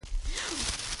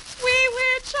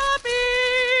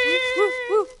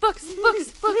We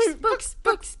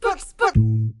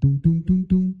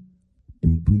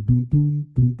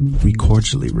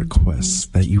cordially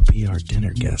request that you be our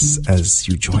dinner guests as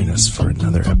you join us for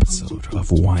another episode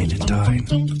of Wine and Dine.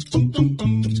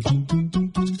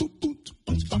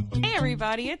 Hey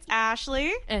everybody, it's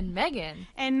Ashley. And Megan.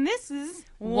 And this is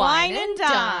Wine and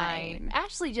Dine.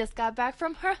 Ashley just got back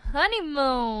from her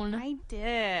honeymoon. I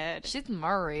did. She's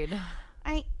married.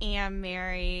 I am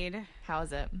married.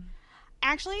 How's it?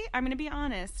 Actually, I'm going to be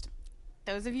honest.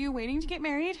 Those of you waiting to get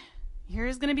married,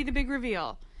 here's going to be the big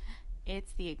reveal.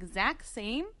 It's the exact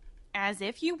same as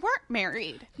if you weren't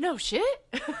married. No shit?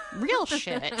 Real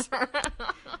shit.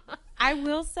 I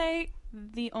will say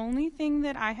the only thing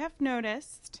that I have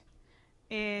noticed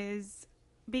is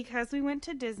because we went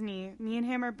to Disney, me and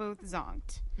him are both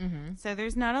zonked. Mm-hmm. So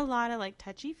there's not a lot of like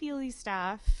touchy-feely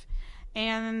stuff.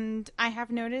 And I have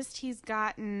noticed he's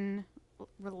gotten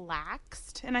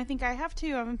relaxed. And I think I have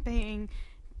too. I'm saying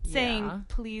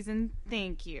please and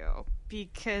thank you.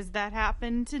 Because that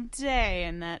happened today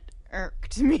and that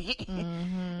irked me.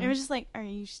 Mm-hmm. It was just like,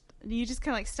 you just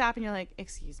kind of like stop and you're like,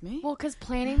 excuse me? Well, because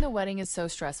planning the wedding is so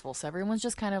stressful. So everyone's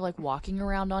just kind of like walking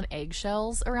around on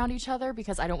eggshells around each other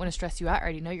because I don't want to stress you out. I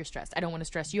already know you're stressed. I don't want to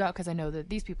stress you out because I know that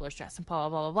these people are stressed and blah,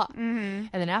 blah, blah, blah. Mm-hmm.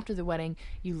 And then after the wedding,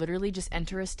 you literally just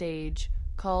enter a stage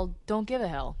called Don't Give a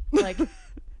Hell. Like,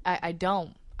 I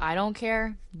don't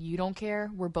care. You don't care.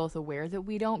 We're both aware that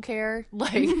we don't care.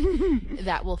 Like,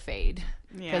 that will fade.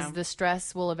 Because the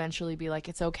stress will eventually be like,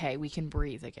 it's okay. We can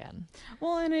breathe again.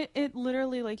 Well, and it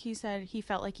literally, like he said, he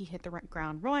felt like he hit the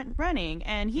ground running.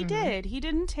 And he did. He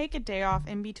didn't take a day off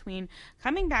in between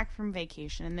coming back from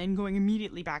vacation and then going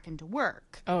immediately back into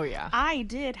work. Oh, yeah. I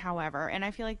did, however. And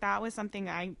I feel like that was something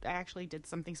I actually did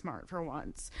something smart for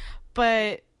once.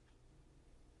 But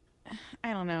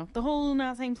I don't know. The whole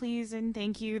not saying please and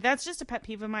thank you, that's just a pet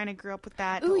peeve of mine. I grew up with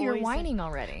that. Ooh, you're whining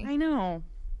already. I know.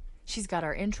 She's got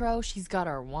our intro. She's got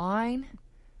our wine.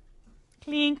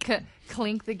 Clink.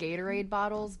 Clink the Gatorade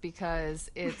bottles because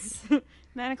it's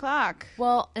 9 o'clock.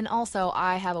 Well, and also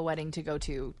I have a wedding to go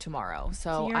to tomorrow.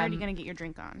 So you're already going to get your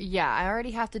drink on. Yeah, I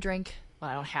already have to drink. Well,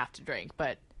 I don't have to drink,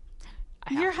 but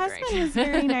I have your to husband drink. was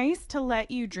very nice to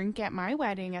let you drink at my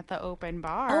wedding at the open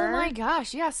bar. Oh my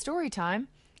gosh. Yeah, story time.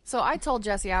 So I told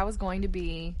Jesse I was going to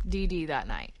be DD that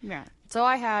night. Yeah. So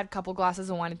I had a couple glasses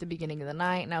of wine at the beginning of the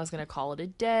night, and I was going to call it a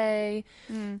day.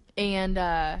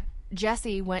 And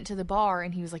Jesse went to the bar,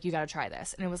 and he was like, you got to try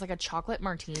this. And it was like a chocolate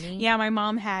martini. Yeah, my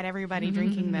mom had everybody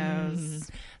drinking those.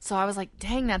 So I was like,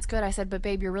 dang, that's good. I said, but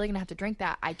babe, you're really going to have to drink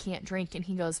that. I can't drink. And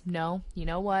he goes, no, you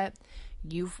know what?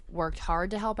 You've worked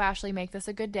hard to help Ashley make this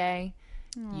a good day.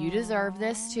 Aww. You deserve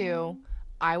this, too.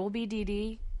 I will be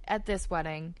DD at this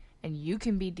wedding, and you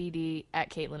can be DD at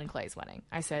Caitlin and Clay's wedding.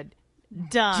 I said,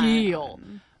 done. Deal.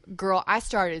 Girl, I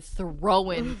started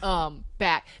throwing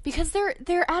back because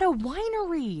they're at a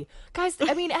winery. Guys,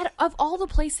 I mean, of all the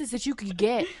places that you could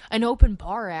get an open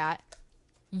bar at,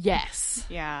 yes.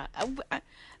 Yeah.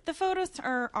 The photos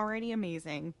are already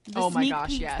amazing. The oh my sneak gosh,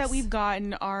 peeks yes. that we've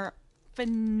gotten are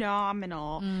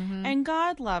phenomenal. Mm-hmm. And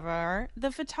God love her,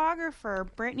 the photographer,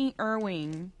 Brittany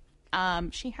Irving,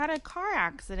 she had a car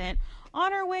accident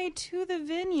on her way to the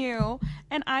venue,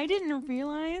 and I didn't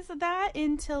realize that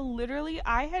until literally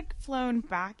I had flown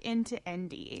back into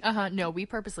Indy. No, we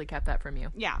purposely kept that from you.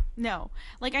 Yeah, no.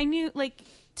 Like, I knew, like,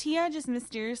 Tia just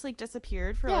mysteriously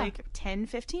disappeared for, like, 10,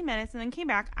 15 minutes and then came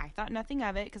back. I thought nothing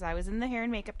of it because I was in the hair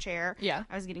and makeup chair. Yeah.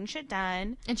 I was getting shit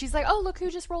done. And she's like, oh, look who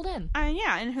just rolled in.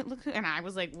 Yeah, and I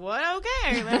was like, what?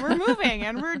 Okay, then we're moving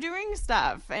and we're doing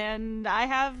stuff. And I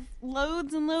have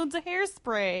loads and loads of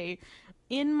hairspray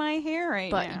in my hair now.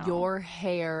 But your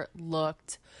hair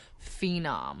looked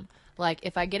phenom. Like,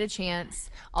 if I get a chance,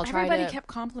 I'll try to... Everybody kept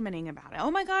complimenting about it.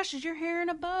 Oh my gosh, is your hair in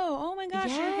a bow? Oh my gosh,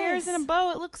 your hair's in a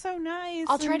bow. It looks so nice.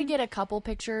 I'll try to get a couple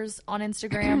pictures on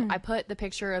Instagram. I put the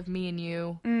picture of me and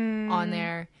you on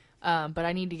there. But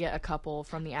I need to get a couple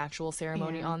from the actual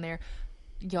ceremony on there.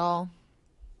 Y'all,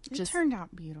 it turned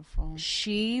out beautiful.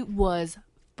 She was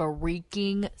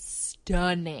freaking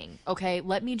stunning. Okay,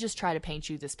 let me just try to paint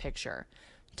you this picture.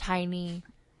 Tiny,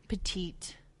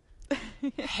 petite,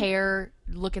 hair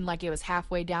looking like it was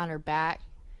halfway down her back,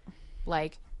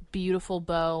 like beautiful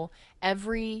bow.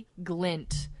 Every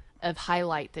glint of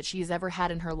highlight that she's ever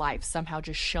had in her life somehow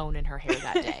just shone in her hair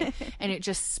that day. And it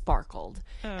just sparkled.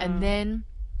 And then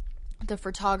the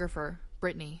photographer,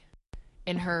 Brittany,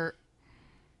 in her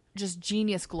just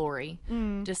genius glory,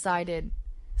 decided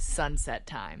sunset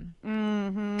time,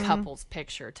 couples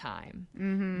picture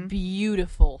time,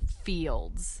 beautiful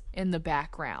fields in the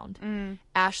background,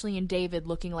 Ashley and David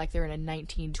looking like they're in a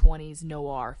 1920s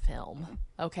noir film.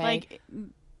 Okay, like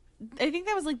think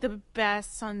that was like the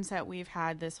best sunset we've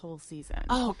had this whole season.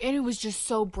 Oh, and it was just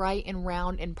so bright and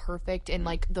round and perfect, and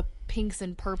like the pinks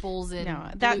and purples and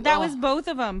that was both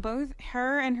of them. Both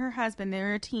her and her husband.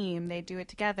 They're a team. They do it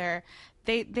together.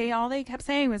 They kept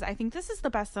saying was, I think this is the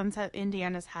best sunset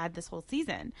Indiana's had this whole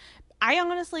season. I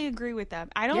honestly agree with them.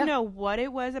 I don't know what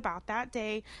it was about that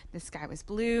day. The sky was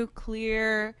blue,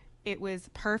 clear. It was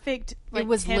perfect. Like, it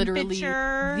was literally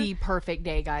temperature. the perfect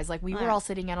day, guys. Like, we were all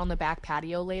sitting out on the back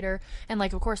patio later, and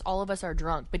like, of course, all of us are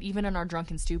drunk, but even in our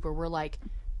drunken stupor, we're like,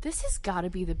 this has got to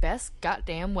be the best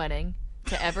goddamn wedding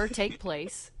to ever take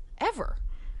place, ever.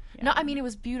 Yeah. No, I mean, it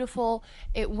was beautiful.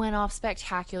 It went off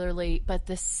spectacularly, but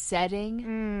the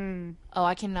setting,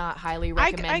 I cannot highly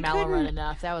recommend Mallory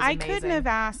enough. That was amazing. I couldn't have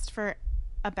asked for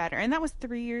a better, and that was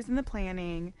 3 years in the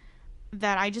planning.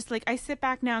 That I just, like, I sit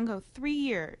back now and go, 3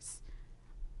 years.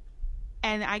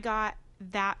 And I got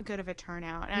that good of a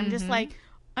turnout. And I'm just like,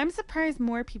 I'm surprised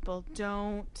more people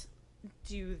don't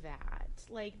do that.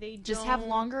 Like, they just have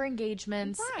longer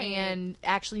engagements and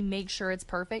actually make sure it's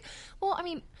perfect. Well, I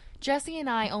mean, Jesse and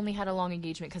I only had a long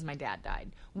engagement because my dad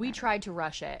died. We tried to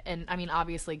rush it. And, I mean,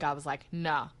 obviously God was like,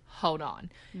 nah, hold on.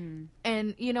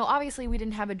 And, you know, obviously we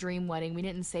didn't have a dream wedding. We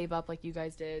didn't save up like you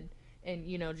guys did. And,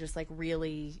 you know, just like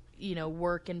really, you know,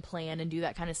 work and plan and do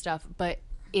that kind of stuff. But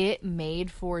it made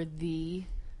for the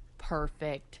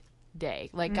perfect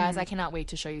day. Like, guys, I cannot wait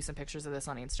to show you some pictures of this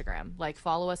on Instagram. Like,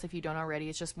 follow us if you don't already.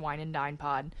 It's just Wine and Dine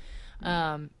Pod.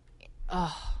 I'm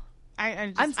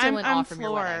still in awe from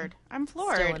your wedding. I'm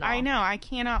floored. I know. I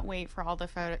cannot wait for all the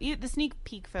photos. The sneak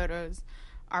peek photos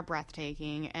are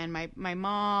breathtaking. And my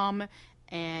mom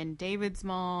and David's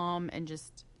mom and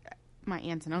just my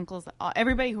aunts and uncles,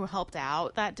 everybody who helped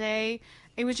out that day,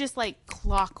 it was just like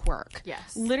clockwork.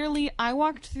 Yes. Literally, I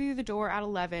walked through the door at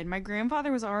 11. My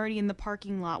grandfather was already in the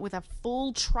parking lot with a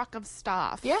full truck of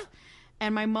stuff. Yeah.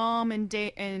 And my mom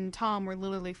and Tom were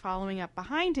literally following up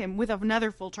behind him with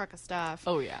another full truck of stuff.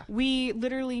 Oh, yeah. We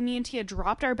literally, me and Tia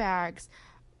dropped our bags,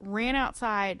 ran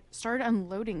outside, started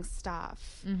unloading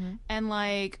stuff. And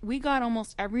like, we got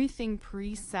almost everything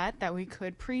preset that we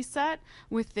could preset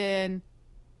within...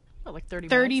 like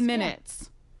 30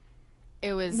 minutes. Yeah.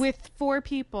 It was with 5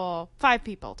 people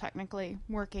technically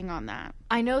working on that.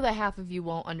 I know that half of you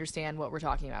won't understand what we're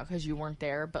talking about because you weren't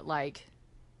there, but like,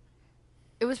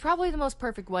 it was probably the most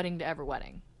perfect wedding to ever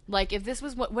wedding. Like, if this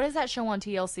was what is that show on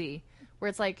TLC where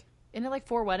it's like, isn't it like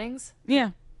 4 weddings? Yeah.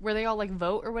 Where they all like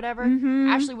vote or whatever?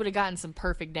 Ashley would have gotten some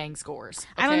perfect dang scores. Okay?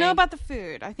 I don't know about the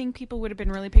food. I think people would have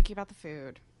been really picky about the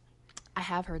food. I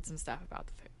have heard some stuff about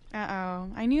the food.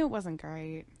 I knew it wasn't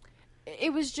great.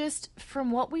 It was just from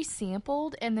what we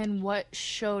sampled and then what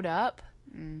showed up,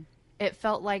 it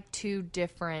felt like 2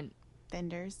 different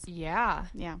vendors. Yeah.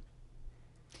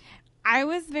 I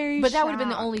was very But that would have been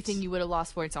the only thing you would have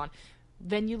lost points on.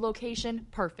 Venue location,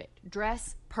 perfect.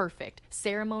 Dress, perfect.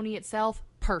 Ceremony itself,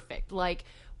 perfect. Like,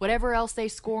 whatever else they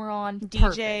score on, DJ,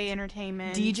 perfect.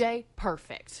 entertainment. DJ,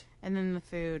 perfect. And then the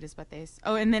food is what they...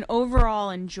 Oh, and then overall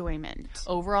enjoyment.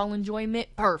 Overall enjoyment,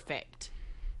 perfect.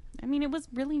 I mean, it was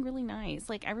really, really nice.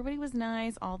 Like, everybody was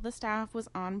nice. All the staff was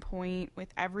on point with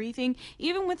everything.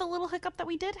 Even with the little hiccup that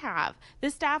we did have.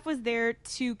 The staff was there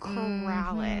to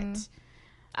corral it.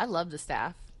 I love the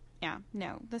staff. Yeah,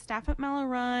 no. The staff at Mellow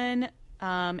Run,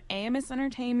 AMS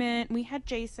Entertainment. We had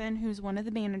Jason, who's one of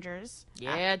the managers.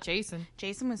 Yeah, Jason.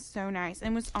 Jason was so nice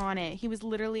and was on it. He was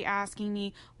literally asking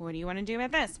me, what do you want to do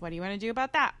about this? What do you want to do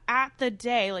about that? At the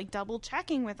day, like double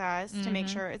checking with us to make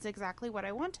sure it's exactly what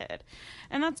I wanted.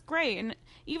 And that's great. And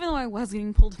even though I was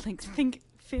getting pulled in, like, I think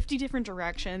 50 different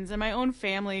directions and my own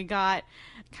family got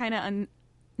kind of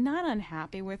not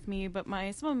unhappy with me, but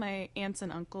some of my aunts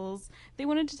and uncles, they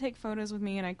wanted to take photos with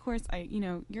me, and of course,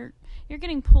 you're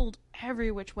getting pulled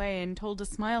every which way and told to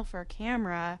smile for a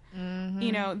camera.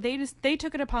 You know, they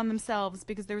took it upon themselves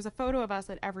because there was a photo of us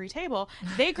at every table.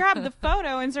 They grabbed the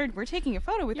photo and started, we're taking a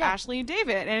photo with Ashley and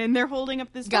David, and they're holding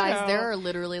up this Guys, photo. there are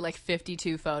literally like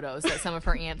 52 photos that some of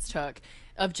her aunts took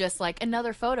of just like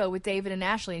another photo with David and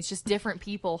Ashley. It's just different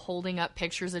people holding up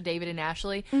pictures of David and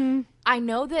Ashley. I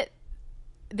know that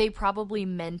they probably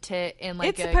meant it in like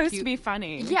it's supposed to be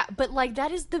funny. Yeah, but like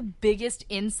that is the biggest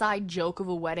inside joke of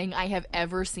a wedding I have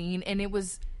ever seen, and it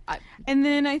was and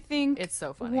then I think it's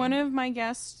so funny. One of my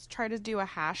guests tried to do a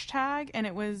hashtag, and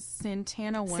it was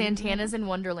Santana Wonderland. Santana's in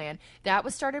Wonderland. That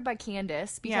was started by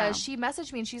Candace because she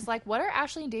messaged me and she's like, what are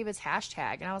Ashley and David's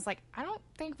hashtag? And I was like, I don't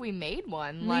think we made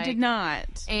one. We did not.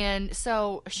 And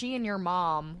so she and your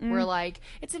mom were like,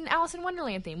 it's an Alice in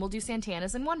Wonderland theme. We'll do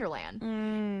Santana's in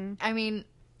Wonderland. I mean,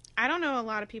 I don't know a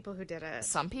lot of people who did it.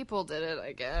 Some people did it,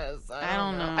 I guess. I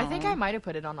don't know. I think I might have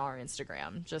put it on our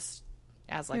Instagram. Just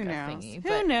as like Who a knows? thingy.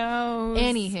 Who knows?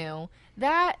 Anywho,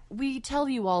 that we tell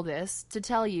you all this to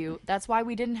tell you that's why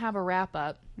we didn't have a wrap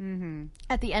up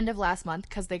at the end of last month,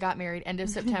 because they got married end of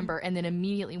September and then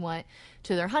immediately went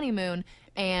to their honeymoon.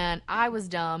 And I was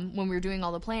dumb when we were doing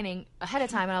all the planning ahead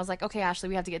of time, and I was like, okay, Ashley,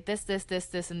 we have to get this,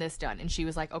 and this done. And she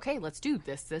was like, okay, let's do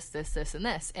this, and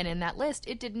this. And in that list,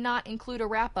 it did not include a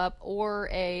wrap up or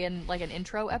an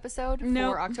intro episode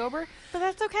for October. But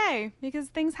that's okay, because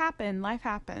things happen. Life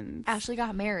happens. Ashley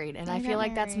got married, and I feel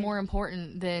like that's more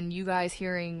important than you guys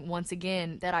hearing once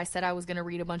again that I said I was going to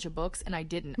read a bunch of books, and I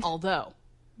didn't. Although,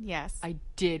 yes, I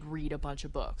did read a bunch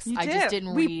of books. You I did. just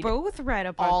didn't we read both read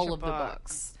a bunch all of the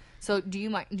books. So do you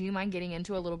mind getting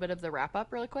into a little bit of the wrap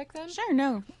up really quick then? Sure,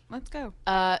 no. Let's go.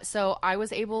 So I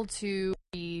was able to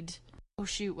read, oh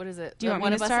shoot, what is it? Do you want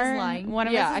One me of to Us start? Is Lying. One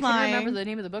of Us Is I couldn't Lying. remember the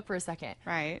name of the book for a second.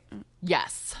 Right.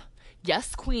 Yes.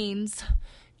 Yes, queens.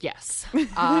 Yes.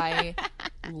 I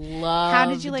loved How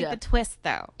did you like the twist,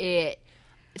 though? it.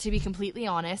 To be completely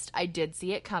honest, I did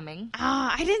see it coming.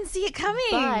 Ah, I didn't see it coming.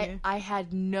 But I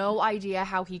had no idea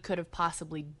how he could have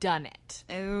possibly done it.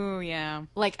 Oh, yeah.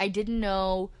 Like, I didn't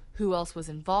know who else was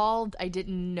involved. I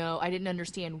didn't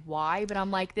understand why, but I'm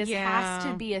like, this has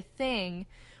to be a thing.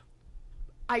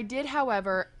 I did,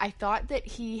 however, I thought that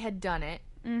he had done it.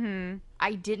 Mm-hmm.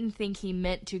 I didn't think he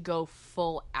meant to go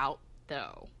full out,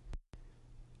 though.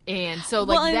 And so,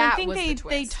 like, and that I think was the twist.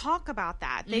 they talk about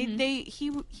that. He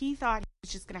thought he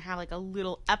was just going to have, like, a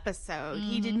little episode.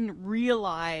 He didn't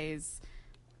realize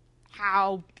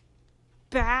how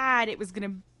bad it was going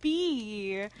to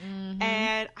be.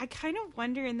 And I kind of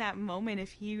wonder in that moment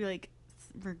if he, like,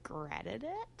 regretted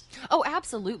it. Oh,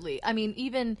 absolutely. I mean,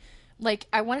 even, like,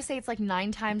 I want to say it's like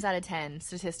 9 times out of 10,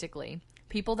 statistically,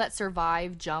 people that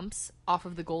survive jumps off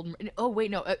of the Golden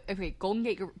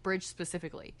Gate Bridge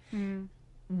specifically,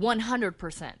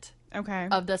 100% Okay.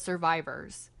 of the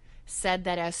survivors said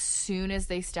that as soon as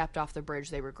they stepped off the bridge,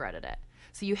 they regretted it.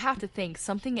 So you have to think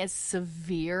something as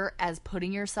severe as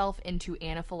putting yourself into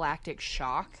anaphylactic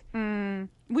shock.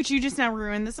 Which you just now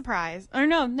ruined the surprise. Or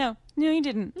no, you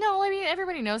didn't. No, I mean,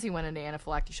 everybody knows he went into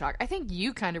anaphylactic shock. I think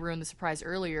you kind of ruined the surprise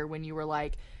earlier when you were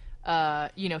like,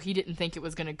 he didn't think it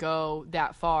was going to go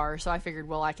that far. So I figured,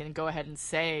 well, I can go ahead and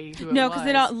say who it was. No, because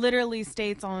it literally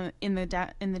states in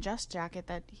the Just Jacket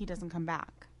that he doesn't come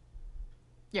back.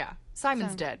 Yeah.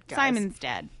 Simon's dead, guys. Simon's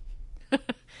dead.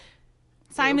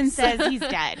 Simon says he's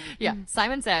dead. Yeah.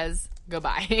 Simon says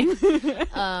goodbye.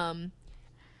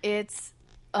 It's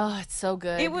so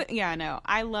good.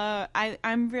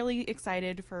 I'm really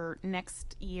excited for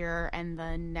next year and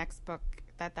the next book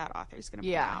that author's going to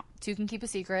put out. 2 Can Keep a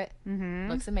Secret. Mm-hmm.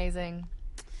 Looks amazing.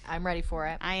 I'm ready for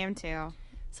it. I am too.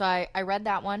 So I read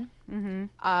that one. Mm-hmm.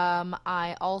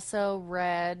 I also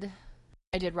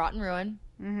I did Rotten Ruin.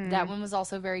 Mm-hmm. That one was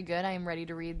also very good. I am ready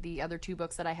to read the other 2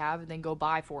 books that I have and then go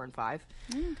buy 4 and 5.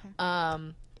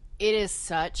 Okay. It is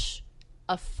such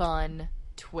a fun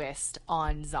twist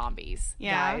on zombies,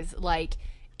 guys. Like,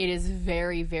 it is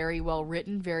very, very well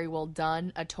written, very well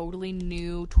done. A totally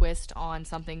new twist on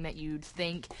something that you'd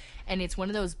think. And it's one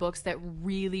of those books that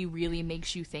really, really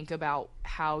makes you think about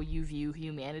how you view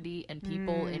humanity and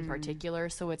people in particular.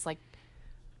 So it's like,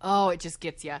 it just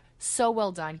gets you. So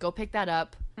well done. Go pick that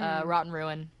up. Rotten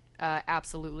Ruin.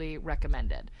 Absolutely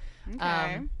recommended.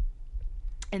 Okay.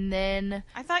 And then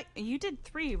I thought you did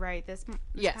 3, right? This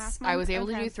yes, past month? I was able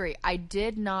to do 3. I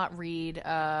did not read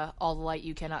All the Light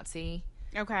You Cannot See.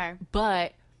 Okay.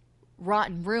 But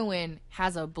Rotten Ruin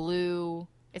has a blue.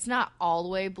 It's not all the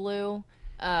way blue.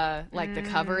 Like the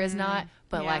cover is not,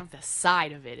 but like the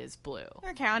side of it is blue.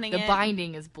 We're counting it. The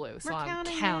binding is blue, so I'm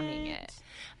counting it.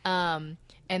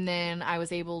 And then I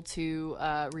was able to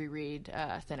reread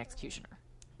Thin Executioner.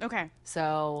 Okay.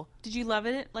 So did you love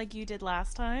it like you did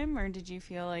last time, or did you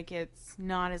feel like it's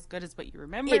not as good as what you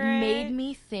remember? It made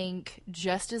me think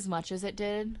just as much as it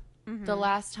did the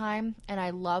last time, and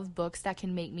I love books that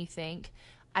can make me think.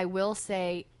 I will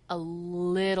say a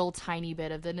little tiny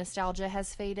bit of the nostalgia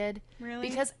has faded. Really?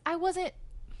 Because I wasn't...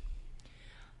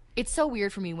 It's so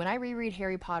weird for me. When I reread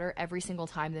Harry Potter, every single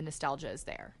time the nostalgia is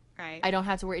there. Right. I don't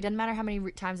have to worry. It doesn't matter how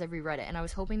many times I've reread it. And I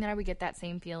was hoping that I would get that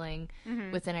same feeling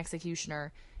with An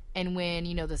Executioner. And when,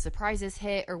 the surprises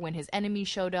hit or when his enemy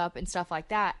showed up and stuff like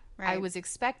that, I was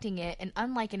expecting it. And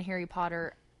unlike in Harry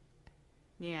Potter,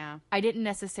 I didn't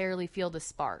necessarily feel the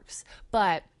sparks.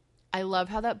 But I love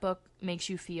how that book makes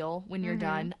you feel when you're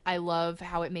done. I love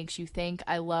how it makes you think.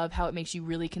 I love how it makes you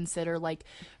really consider, like,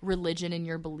 religion and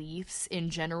your beliefs in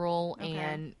general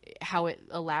and how it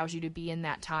allows you to be in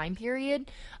that time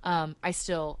period. I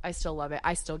still love it.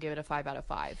 I still give it a 5 out of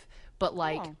 5. But,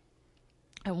 like,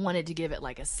 I wanted to give it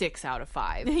like a 6 out of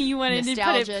 5. You wanted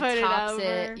Nostalgia to put it tops over.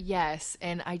 it. Yes,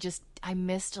 and I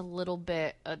missed a little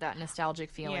bit of that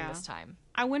nostalgic feeling this time.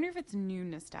 I wonder if it's new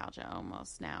nostalgia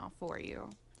almost now for you.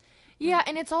 Yeah,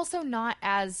 and it's also not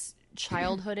as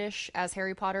childhoodish as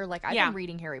Harry Potter. Like, I've been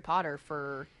reading Harry Potter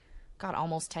for, God,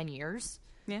 almost 10 years.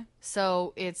 Yeah.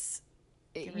 So it's,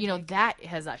 you know, that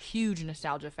has a huge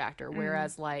nostalgia factor.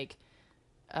 Whereas, like,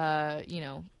 you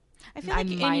know, I feel I like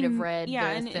might have read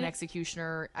and The Thin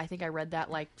Executioner. I think I read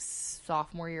that, like,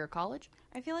 sophomore year of college.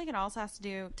 I feel like it also has to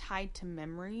do tied to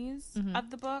memories of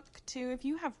the book, too. If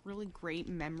you have really great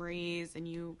memories and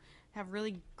you have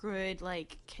really good,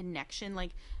 like, connection,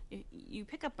 like, if you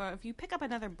pick up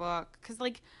another book, because,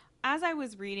 like, as I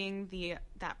was reading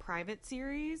that private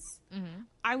series,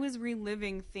 I was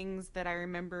reliving things that I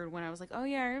remembered when I was like, oh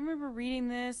yeah, I remember reading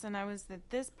this, and I was at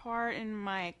this part in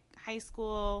my high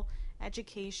school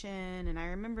education, and I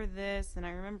remember this, and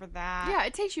I remember that. Yeah,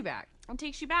 it takes you back. It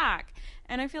takes you back,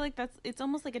 and I feel like it's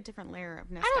almost like a different layer of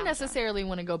nostalgia. I don't necessarily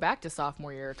want to go back to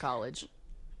sophomore year of college.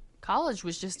 College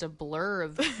was just a blur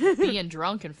of being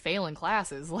drunk and failing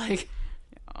classes. Like,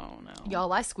 oh no,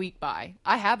 y'all, I squeak by.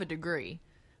 I have a degree.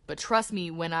 But trust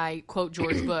me when I quote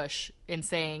George Bush in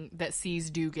saying that C's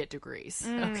do get degrees,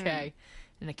 okay?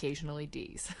 And occasionally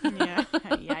D's. Yeah,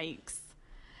 yikes.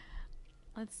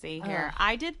 Let's see here.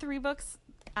 I did 3 books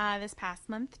this past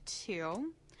month,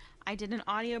 too. I did an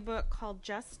audiobook called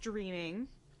Just Dreaming,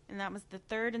 and that was the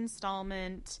 3rd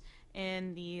installment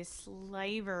in the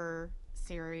Slaver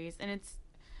series. And it's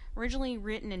originally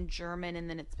written in German, and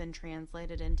then it's been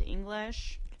translated into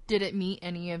English. Did it meet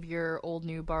any of your old,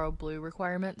 new, borrow, blue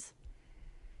requirements?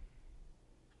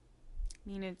 I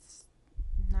mean, it's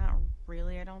not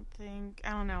really, I don't think.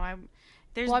 I don't know.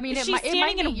 She's it might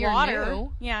standing in meet your water.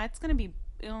 new. Yeah, it's going to be,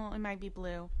 it might be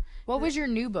blue. What was your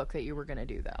new book that you were going to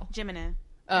do, though? Gemini.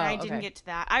 Oh, I didn't get to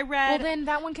that. I read... Well, then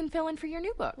that one can fill in for your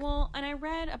new book. Well, and I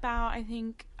read about, I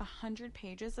think, 100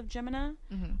 pages of Gemini.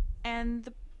 Mm-hmm. And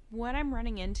what I'm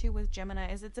running into with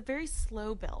Gemini is it's a very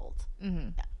slow build. Mm-hmm.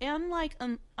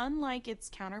 Unlike its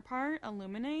counterpart,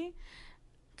 Illuminae,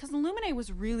 because Illuminae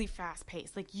was really fast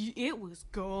paced. Like, it was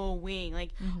going. Like,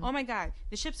 oh my god,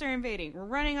 the ships are invading. We're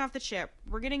running off the ship.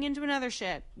 We're getting into another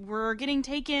ship. We're getting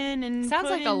taken and sounds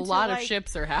like a lot of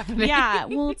ships are happening. Yeah,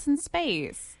 well, it's in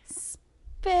space.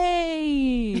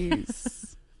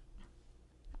 Space.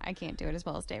 I can't do it as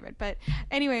well as David, but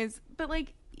anyways,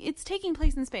 like, it's taking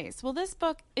place in space. Well, this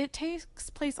book, it takes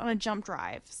place on a jump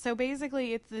drive. So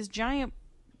basically, it's this giant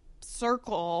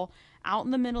circle out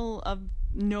in the middle of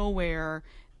nowhere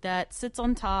that sits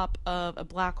on top of a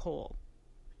black hole.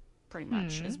 Pretty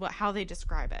much is how they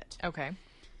describe it. Okay.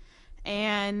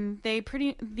 And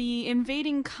the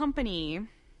invading company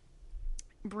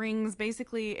brings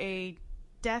basically a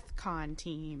death con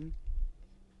team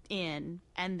in,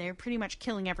 and they're pretty much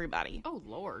killing everybody. Oh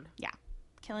Lord. Yeah.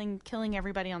 Killing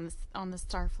everybody on the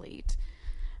Starfleet.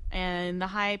 And the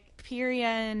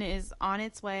Hyperion is on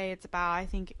its way. It's about, I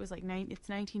think it was like it's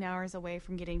 19 hours away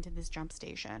from getting to this jump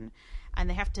station. And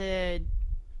they have to,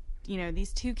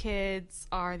 these 2 kids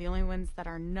are the only ones that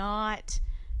are not,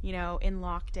 in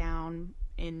lockdown,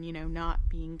 in, not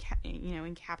being,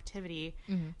 in captivity.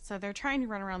 Mm-hmm. So they're trying to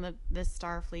run around this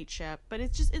Starfleet ship, but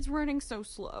it's running so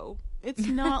slow. It's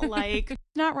not like,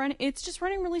 it's just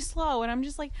running really slow. And I'm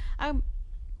just like,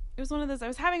 it was one of those, I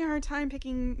was having a hard time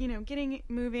picking, getting it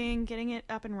moving, getting it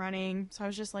up and running. So I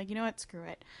was just like, you know what, screw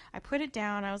it. I put it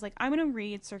down. I was like, I'm going to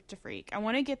read Cirque du Freak. I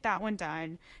want to get that one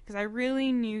done because I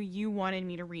really knew you wanted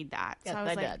me to read that. So yes, I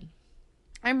was like, did.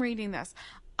 I'm reading this.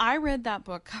 I read that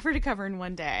book cover to cover in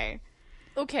one day.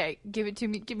 Okay, give it to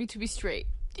me. Give me to be straight.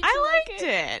 I liked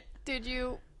it. Did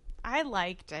you? I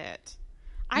liked it.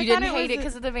 You didn't hate it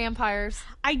because of the vampires?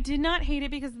 I did not hate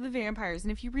it because of the vampires.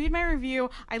 And if you read my review,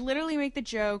 I literally make the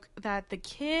joke that the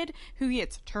kid who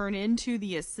gets turned into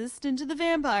the assistant to the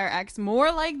vampire acts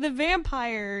more like the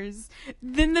vampires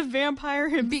than the vampire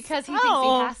himself. Because he thinks he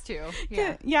has to.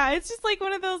 Yeah. Yeah, it's just like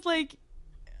one of those, like,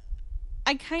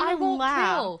 I kind of I won't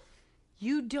laugh. Kill.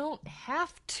 You don't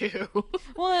have to.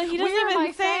 Well, he doesn't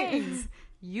even say.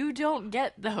 You don't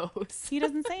get those. He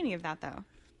doesn't say any of that, though.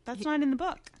 That's not in the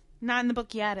book. Not in the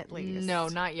book yet, at least. No,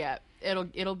 not yet.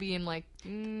 It'll be in like.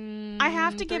 I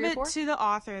have to give it to the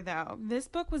author, though. This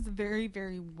book was very,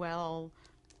 very well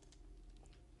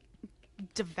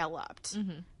developed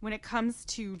when it comes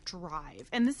to drive,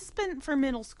 and this has been for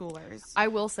middle schoolers. I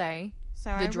will say,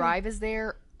 the drive is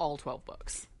there. All 12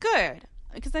 books. Good,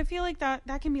 because I feel like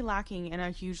that can be lacking in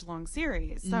a huge long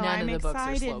series. So None I'm of the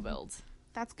excited. books are slow builds.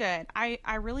 That's good.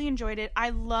 I really enjoyed it. I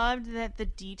loved that the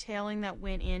detailing that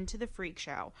went into the freak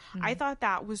show. I thought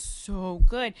that was so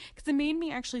good because it made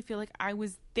me actually feel like I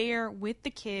was there with the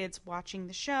kids watching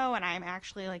the show and I'm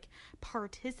actually like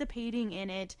participating in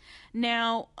it.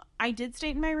 Now, I did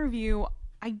state in my review,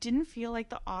 I didn't feel like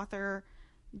the author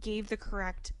gave the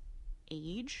correct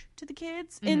age to the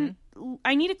kids. And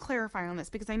I need to clarify on this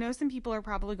because I know some people are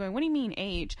probably going, what do you mean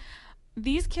age?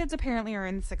 These kids apparently are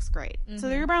in 6th grade. So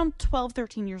they're around 12,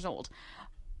 13 years old.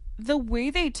 The way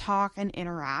they talk and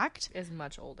interact is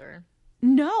much older.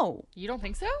 No. You don't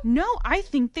think so? No, I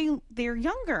think they're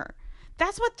younger.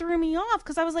 That's what threw me off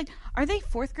because I was like, are they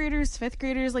 4th graders, 5th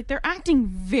graders? Like they're acting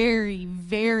very,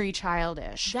 very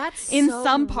childish. That's in so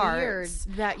some weird parts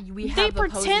that we have they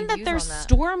opposing pretend that views they're on that.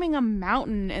 storming a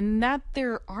mountain and that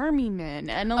they're army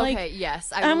men and like okay,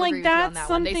 yes, I I'm will like, agree with you on that's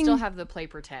that one. They something- still have the play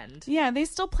pretend. Yeah, they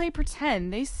still play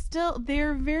pretend.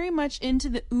 They're very much into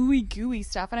the ooey gooey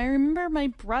stuff. And I remember my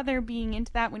brother being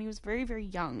into that when he was very, very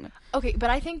young. Okay,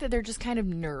 but I think that they're just kind of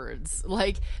nerds.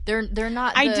 Like they're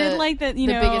not. I did like that, you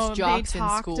the know, biggest jocks they in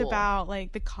talked school. about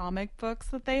like the comic books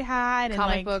that they had.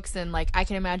 Comic and, like, books and like I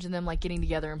can imagine them like getting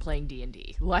together and playing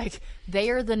D&D. Like they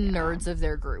are the nerds of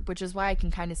their group, which is why I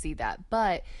can kind of see that.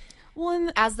 But well,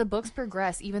 and as the books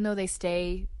progress, even though they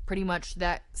stay pretty much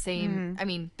that same, I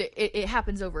mean, it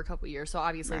happens over a couple years, so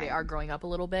obviously they Right. are growing up a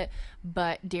little bit.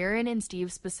 But Darren and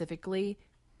Steve specifically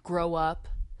grow up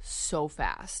so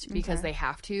fast because they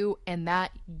have to, and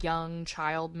that young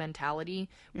child mentality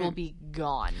will be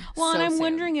gone. Well, so and I'm soon.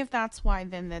 wondering if that's why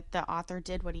then that the author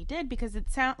did what he did, because it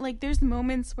sounds like there's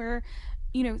moments where,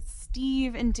 you know,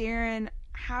 Steve and Darren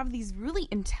have these really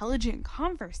intelligent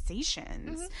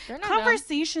conversations. They're not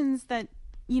Conversations that,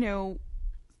 you know,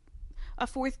 a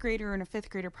 4th grader and a 5th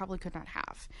grader probably could not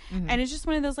have. And it's just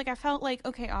one of those, like, I felt like,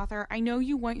 okay, author, I know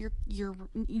you want your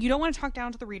you don't want to talk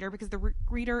down to the reader because the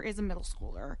reader is a middle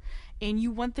schooler and you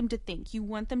want them to think, you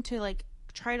want them to like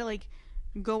try to like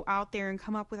go out there and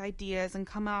come up with ideas and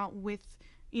come out with,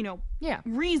 you know,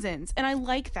 reasons. And I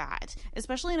like that,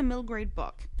 especially in a middle grade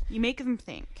book. You make them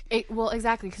think. Well,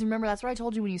 exactly, because remember that's what I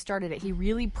told you when you started it. He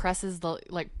really presses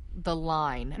the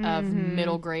line of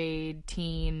middle grade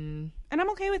teen. And I'm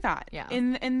okay with that. Yeah.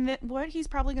 And what he's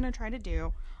probably going to try to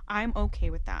do, I'm okay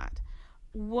with that.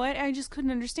 What I just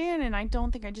couldn't understand, and I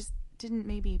don't think I just didn't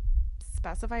maybe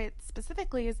specify it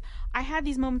specifically, is I had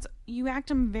these moments, you act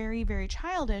them very, very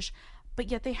childish, but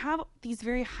yet they have these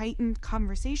very heightened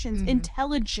conversations,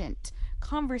 intelligent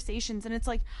conversations. And it's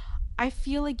like, I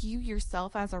feel like you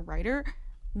yourself as a writer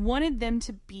wanted them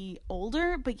to be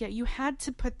older, but yet you had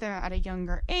to put them at a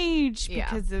younger age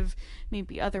because of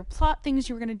maybe other plot things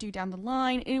you were going to do down the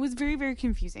line. And it was very, very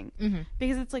confusing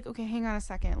because it's like, okay, hang on a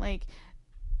second. Like,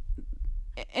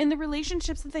 and the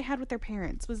relationships that they had with their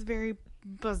parents was very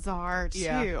bizarre too.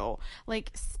 Yeah.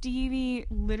 Like Stevie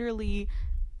literally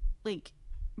like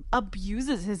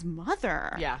abuses his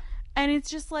mother. Yeah. And it's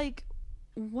just like,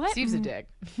 what? Steve's a dick.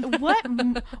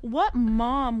 what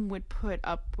mom would put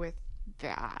up with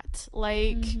that?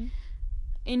 Like,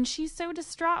 and she's so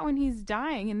distraught when he's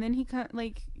dying, and then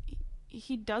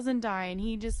he doesn't die, and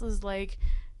he just is like,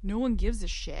 no one gives a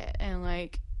shit, and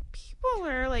like people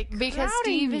are like, Because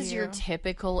Steve is your you.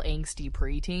 typical angsty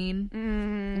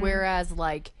preteen, whereas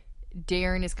like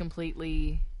Darren is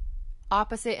completely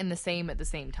opposite and the same at the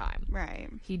same time. Right.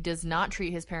 He does not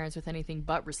treat his parents with anything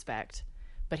but respect,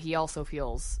 but he also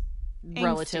feels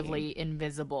relatively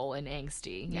invisible and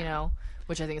angsty, you know,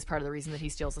 which I think is part of the reason that he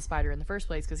steals the spider in the first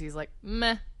place, because he's like,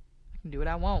 meh, I can do what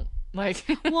I want. Like,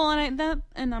 Well,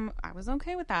 I was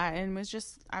okay with that, and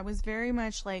I was very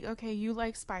much like, okay, you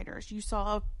like spiders. You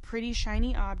saw a pretty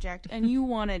shiny object and you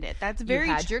wanted it. That's very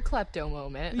you had your klepto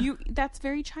moment. That's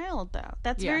very child, though.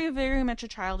 That's Yeah. very, very much a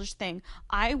childish thing.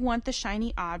 I want the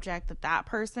shiny object that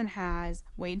person has.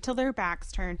 Wait until their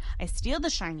back's turned. I steal the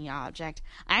shiny object.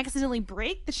 I accidentally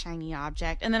break the shiny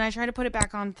object, and then I try to put it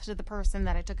back on to the person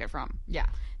that I took it from. Yeah.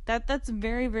 That's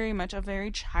very, very much a very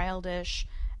childish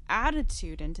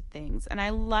attitude into things. And I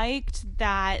liked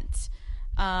that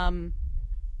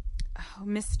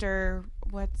Mr.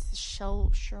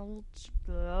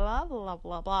 Blah blah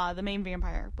blah blah, the main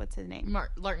vampire, what's his name?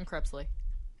 Larton Crepsley.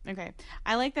 Okay.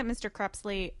 I like that Mr.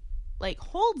 Crepsley like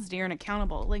holds Darren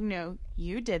accountable. Like, no,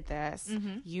 you did this.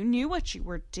 You knew what you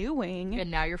were doing. And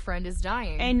now your friend is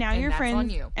dying. And now your that's friend, on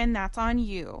you. and that's on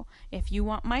you. If you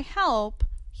want my help,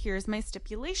 here's my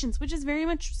stipulations, which is very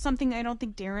much something I don't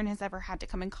think Darren has ever had to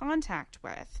come in contact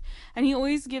with. And he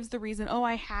always gives the reason, oh,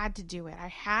 I had to do it. I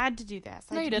had to do this.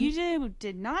 No, you didn't. You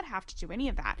did not have to do any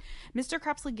of that. Mr.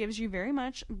 Crepsley gives you very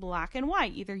much black and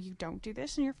white. Either you don't do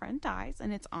this and your friend dies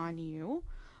and it's on you.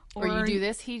 Or you do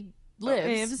this, he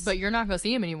lives, but you're not going to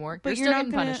see him anymore. But you're still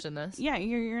getting punished in this. Yeah,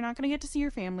 you're not going to get to see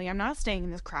your family. I'm not staying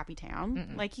in this crappy town.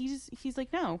 Mm-mm. Like, he's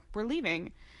like, no, we're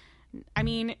leaving. I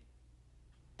mean,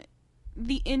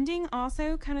 the ending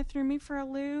also kind of threw me for a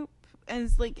loop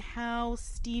as, like, how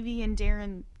Stevie and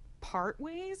Darren part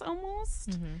ways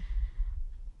almost. Mm-hmm.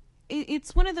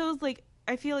 It's one of those, like,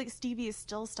 I feel like Stevie is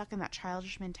still stuck in that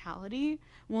childish mentality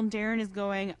while Darren is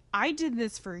going, I did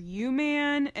this for you,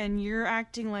 man, and you're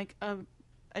acting like a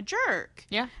jerk.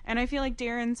 Yeah. And I feel like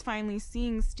Darren's finally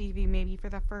seeing Stevie maybe for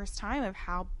the first time of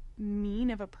how mean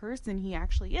of a person he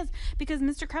actually is, because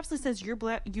Mr. Crepsley says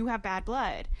you have bad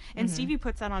blood, and Stevie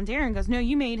puts that on Darren and goes, no,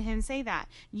 you made him say that,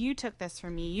 you took this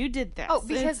from me, you did this. Oh,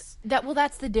 because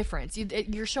that's the difference.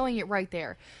 You're showing it right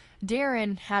there.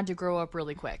 Darren had to grow up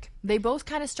really quick. They both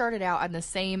kind of started out on the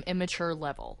same immature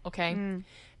level, okay?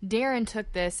 Darren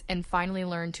took this and finally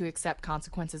learned to accept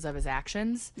consequences of his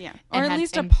actions. Yeah. Or at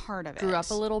least a part of it. Grew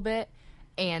up a little bit.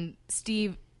 And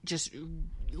Steve just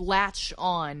latched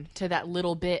on to that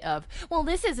little bit of, well,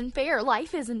 this isn't fair.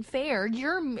 Life isn't fair.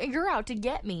 You're out to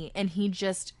get me. And he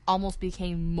just almost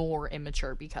became more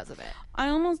immature because of it.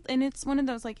 And it's one of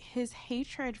those, like, his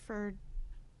hatred for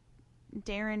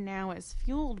Darren now is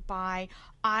fueled by,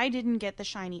 I didn't get the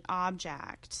shiny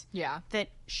object. Yeah. That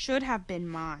should have been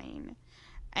mine.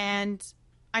 And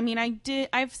I mean,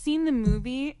 I've seen the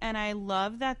movie, and I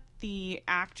love that the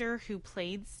actor who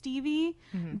played Stevie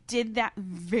did that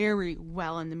very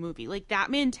well in the movie. Like, that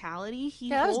mentality,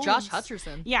 that was Josh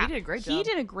Hutcherson. Yeah. He did a great job. He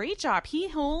did a great job. He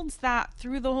holds that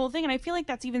through the whole thing. And I feel like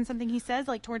that's even something he says,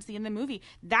 like, towards the end of the movie.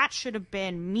 That should have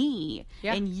been me.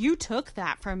 Yeah. And you took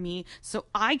that from me. So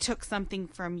I took something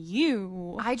from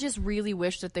you. I just really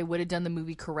wish that they would have done the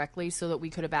movie correctly so that we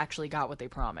could have actually got what they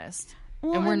promised.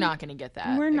 Well, and we're not going to get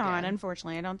that. We're not, again.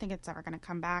 unfortunately. I don't think it's ever going to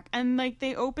come back. And, like,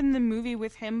 they opened the movie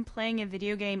with him playing a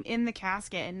video game in the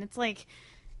casket, and it's like,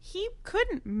 he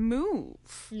couldn't move.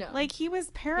 No. Like, he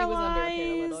was paralyzed. He was under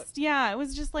a paralytic. Yeah, it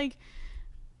was just like,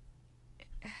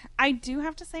 I do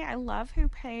have to say, I love who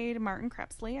played Martin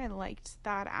Crepsley. I liked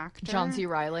that actor. John C.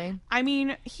 Reilly. I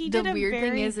mean, he did a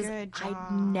very is good job.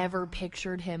 I never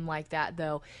pictured him like that,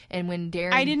 though. And when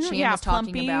Darren Chan was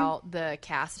talking plumpy. about the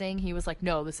casting, he was like,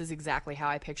 no, this is exactly how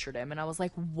I pictured him. And I was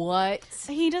like, what?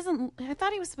 He doesn't... I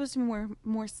thought he was supposed to be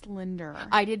more slender.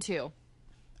 I did, too.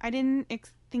 I didn't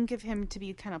think of him to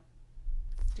be kind of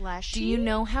fleshy. Do you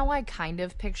know how I kind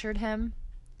of pictured him?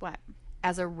 What?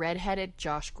 As a redheaded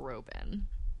Josh Groban.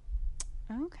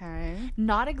 Okay.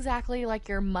 Not exactly like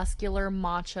your muscular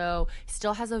macho.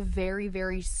 Still has a very,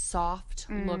 very soft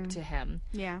look to him.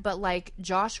 Yeah. But like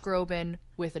Josh Groban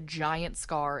with a giant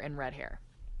scar and red hair.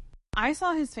 I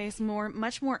saw his face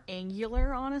much more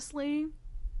angular, honestly,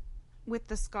 with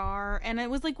the scar. And it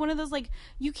was like one of those, like,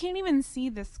 you can't even see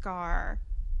the scar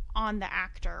on the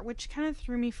actor, which kind of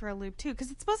threw me for a loop, too, because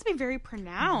it's supposed to be very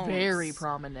pronounced. Very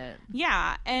prominent.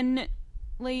 Yeah. And,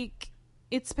 like,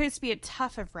 it's supposed to be a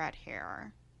tuft of red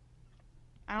hair.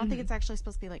 I don't think it's actually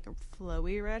supposed to be like a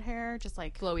flowy red hair, just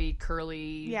like flowy,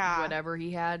 curly, whatever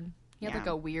he had. He had like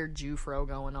a weird Jew fro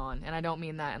going on. And I don't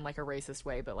mean that in like a racist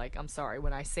way, but like, I'm sorry,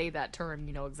 when I say that term,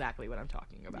 you know exactly what I'm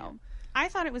talking about. Yeah. I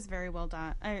thought it was very well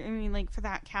done. I mean, like, for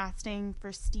that casting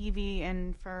for Stevie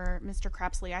and for Mr.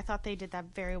 Crepsley, I thought they did that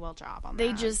very well job on that.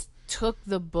 They just took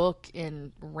the book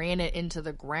and ran it into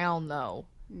the ground, though.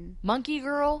 Monkey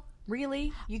Girl?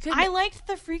 Really? You could. I liked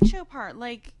the freak show part.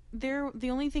 Like, the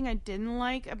only thing I didn't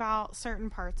like about certain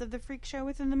parts of the freak show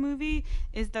within the movie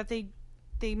is that they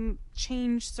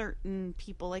changed certain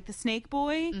people, like the Snake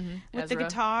Boy with the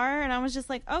guitar, and I was just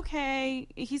like, okay,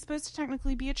 he's supposed to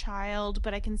technically be a child,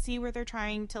 but I can see where they're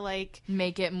trying to like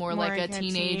make it more like a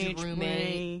teenage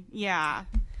roommate. Yeah,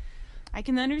 I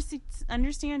can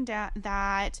understand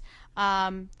that.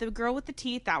 The girl with the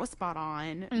teeth, that was spot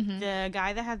on. The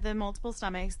guy that had the multiple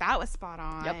stomachs, that was spot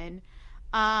on. Yep.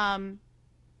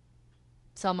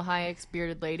 Salma Hayek's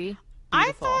bearded lady. I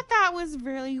Beautiful. thought that was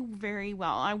really, very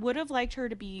well. I would have liked her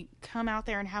to come out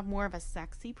there and have more of a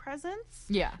sexy presence.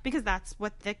 Yeah. Because that's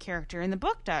what the character in the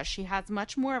book does. She has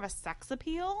much more of a sex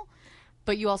appeal.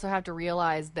 But you also have to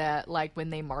realize that, like, when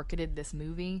they marketed this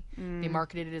movie, they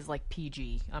marketed it as, like,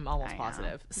 PG. I'm almost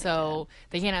positive. So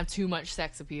they can't have too much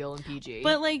sex appeal in PG.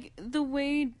 But, like, the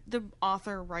way the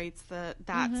author writes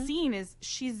that scene is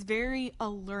she's very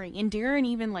alluring. And Darren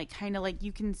even, like, kind of, like,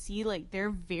 you can see, like,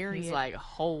 they're very... He's like,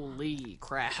 holy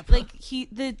crap. Like,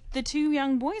 the two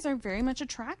young boys are very much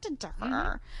attracted to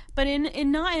her. But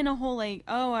not in a whole, like,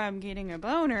 oh, I'm getting a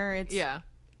boner. It's... Yeah.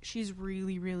 She's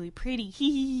really, really pretty.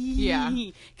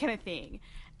 Kind of thing.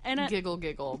 And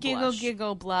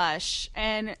giggle, blush.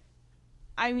 And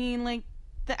I mean, like,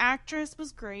 the actress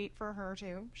was great for her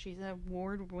too. She's an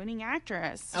award-winning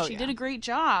actress. Oh, She yeah. did a great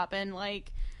job, and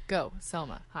like, Go,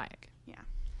 Selma Hayek. yeah.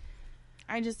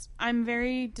 I'm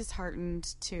very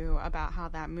disheartened too about how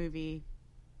that movie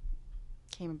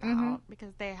came about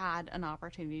because they had an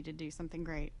opportunity to do something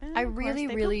great. And I of course, really,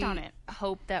 they really pooped on it.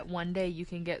 hope that one day you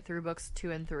can get through books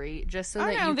 2 and 3, just so Oh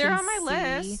that no, you they're can on my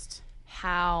see list.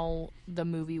 how the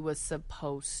movie was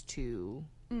supposed to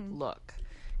look.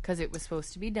 Because it was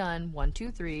supposed to be done 1, 2,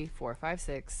 3, 4, 5,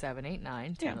 6, 7, 8,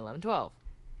 9, 10, Yeah. 11, 12.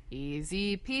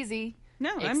 Easy peasy.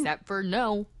 No, Except for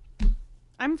no.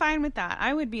 I'm fine with that.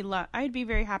 I'd be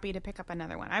very happy to pick up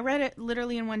another one. I read it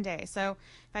literally in one day, so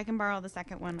if I can borrow the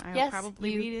second one, I'll Yes,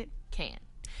 probably you read it. can.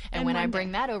 And in when I one bring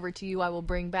day. that over to you, I will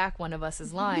bring back one of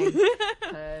us's lines.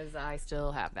 Because I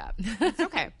still have that. It's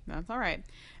okay. That's all right.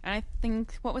 And I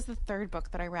think, what was the third book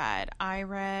that I read? I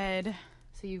read...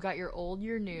 So you got your old,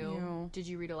 your new. New. Did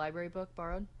you read a library book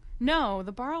borrowed? No,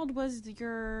 the borrowed was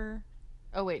your...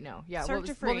 Oh wait, no. Yeah, Search what of was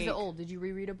the Freak. old? Did you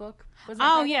reread a book? Was it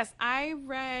Oh, that? yes. I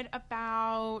read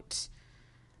about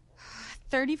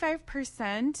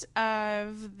 35%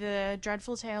 of the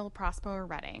Dreadful Tale of Prospero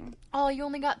Redding. Oh, you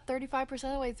only got 35%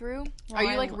 of the way through? Well, Are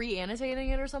you I- like re-annotating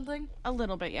it or something? A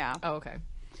little bit, yeah. Oh, okay.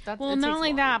 Well, not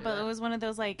only that, but it was one of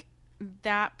those, like,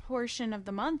 that portion of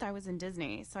the month I was in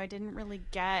Disney, so I didn't really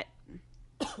get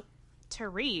to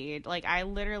read. Like, I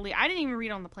didn't even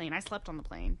read on the plane. I slept on the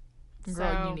plane. Girl,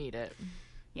 So, you need it.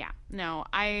 yeah. No,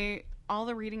 all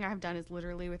the reading I've done is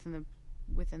literally within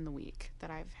the week that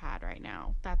I've had right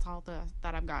now. That's all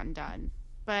that I've gotten done.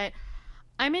 But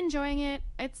I'm enjoying it.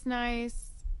 It's nice.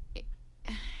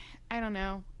 I don't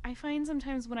know. I find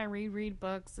sometimes when I reread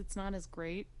books, it's not as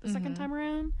great the second time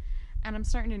around. And I'm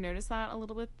starting to notice that a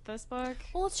little bit this book.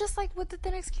 Well, it's just like with the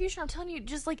Thin Executioner. I'm telling you,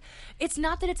 just like, it's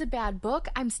not that it's a bad book.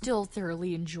 I'm still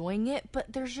thoroughly enjoying it, but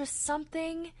there's just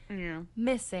something Yeah.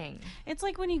 missing. It's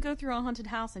like when you go through a haunted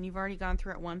house and you've already gone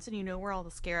through it once and you know where all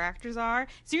the scare actors are.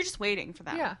 So you're just waiting for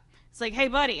them. Yeah. It's like, hey,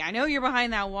 buddy, I know you're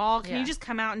behind that wall. Can Yeah. you just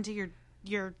come out and do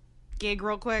your gig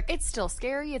real quick? It's still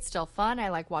scary. It's still fun. I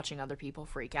like watching other people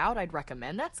freak out. I'd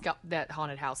recommend that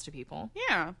haunted house to people.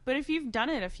 Yeah, but if you've done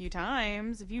it a few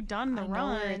times, if you've done the I know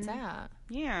run, where it's at.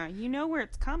 yeah, you know where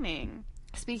it's coming.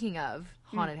 Speaking of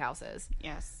haunted houses,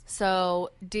 Yes. so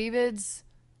David's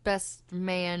best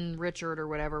man, Richard or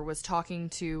whatever, was talking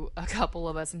to a couple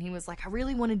of us, and he was like, I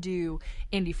really want to do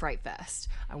Indie Fright Fest.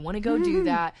 I want to go do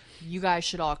that. You guys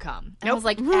should all come. And I was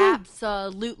like,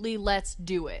 absolutely, let's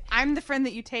do it. I'm the friend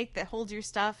that you take that holds your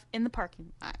stuff in the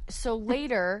parking lot. So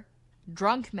later,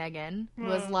 drunk Megan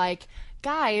was like,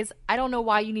 guys, I don't know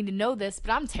why you need to know this,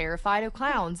 but I'm terrified of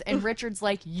clowns. And Richard's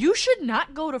like, you should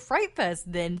not go to Fright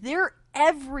Fest then. They're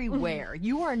everywhere.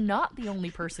 You are not the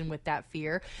only person with that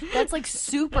fear. That's like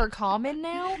super common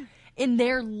now. And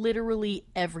they're literally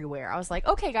everywhere. I was like,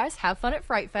 okay, guys, have fun at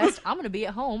Fright Fest. I'm going to be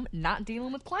at home not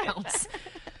dealing with clowns.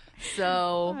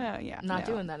 So, Yeah, not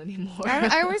no. doing that anymore.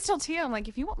 I always tell Tia, I'm like,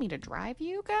 if you want me to drive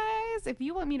you guys, if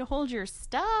you want me to hold your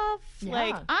stuff, Yeah.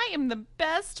 like, I am the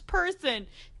best person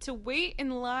to wait in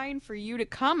line for you to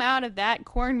come out of that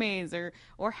corn maze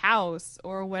or house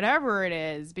or whatever it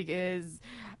is, because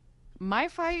my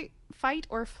fight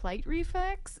or flight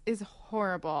reflex is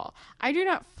horrible. I do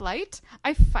not flight,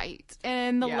 I fight.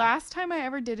 And the Yeah. last time I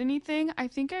ever did anything, I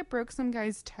think I broke some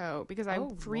guy's toe because I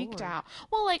Oh, freaked Lord. out.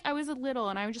 Well, like, I was a little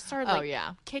and I just started Oh, like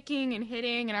yeah. kicking and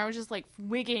hitting, and I was just like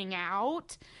wigging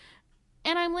out.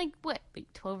 And I'm like, what,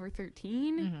 like 12 or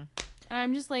 13? And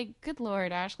I'm just like, good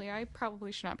Lord, Ashley, I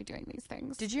probably should not be doing these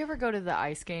things. Did you ever go to the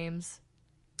ice games?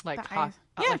 Like, The ice-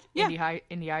 Yeah, like yeah.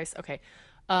 Indie Ice? Okay.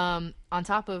 On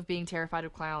top of being terrified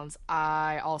of clowns,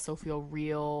 I also feel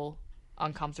real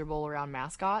uncomfortable around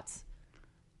mascots.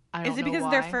 I don't Is it know because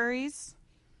why. they're furries?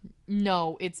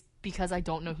 No, it's because I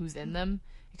don't know who's in them.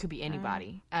 It could be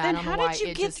anybody. And I Then don't know how why did you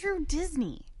it get just- through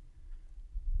Disney?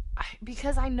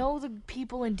 Because I know the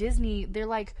people in Disney, they're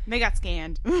like, They got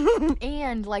scanned.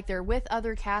 and like they're with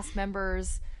other cast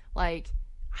members. Like,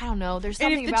 I don't know. There's And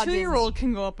something if the about 2-year-old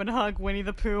can go up and hug Winnie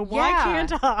the Pooh, why Yeah,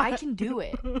 can't I? I can do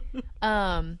it.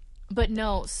 But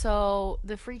no, so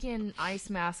the freaking ice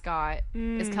mascot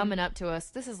is coming up to us.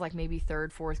 This is like maybe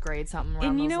 3rd, 4th grade, something around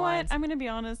And you those know lines. what? I'm going to be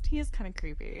honest. He is kind of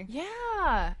creepy.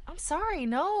 Yeah, I'm sorry.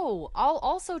 No, I'll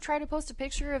also try to post a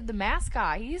picture of the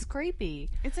mascot. He's creepy.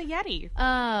 It's a Yeti.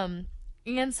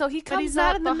 And so he comes he's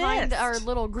not up in the behind mist. our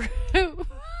little group.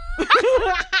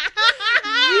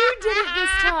 You did it this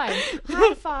time.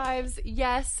 High fives.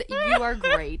 Yes, you are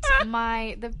great.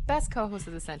 The best co-host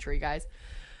of the century, guys.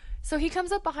 So he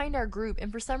comes up behind our group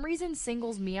and for some reason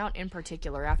singles me out in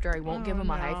particular after I won't give him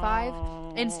a high five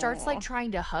and starts like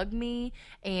trying to hug me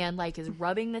and like is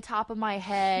rubbing the top of my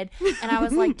head. And I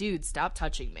was like, dude, stop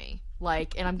touching me.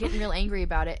 Like, and I'm getting real angry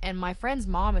about it. And my friend's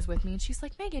mom is with me and she's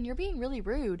like, Megan, you're being really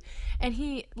rude. And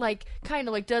he like kind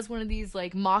of like does one of these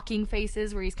like mocking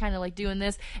faces where he's kind of like doing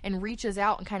this and reaches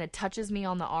out and kind of touches me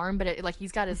on the arm. But it, like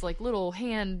he's got his like little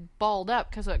hand balled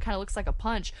up because it kind of looks like a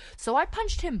punch. So I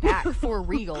punched him back for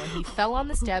real and he fell on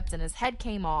the steps and his head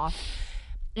came off.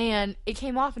 And it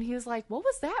came off and he was like, what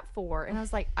was that for? And I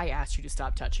was like, I asked you to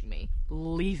stop touching me.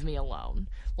 Leave me alone.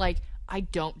 Like, I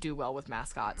don't do well with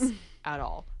mascots at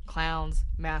all. Clowns,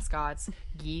 mascots,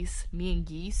 geese. Me and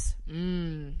geese.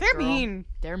 They're mean.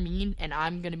 They're mean, and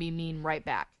I'm going to be mean right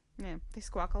back. Yeah, they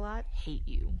squawk a lot. Hate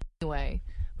you. Anyway,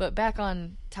 but back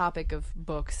on topic of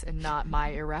books and not my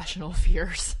irrational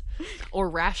fears. Or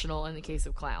rational in the case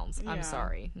of clowns. Yeah. I'm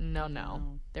sorry.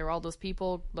 No. There were all those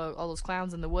people, all those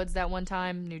clowns in the woods that one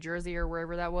time, New Jersey or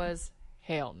wherever that was.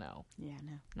 Hell no. Yeah,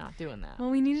 no. Not doing that. Well,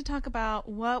 we need to talk about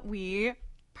what we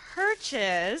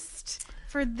purchased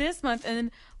for this month, and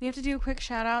then we have to do a quick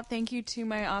shout out. Thank you to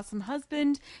my awesome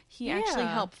husband. He actually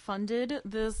helped funded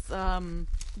this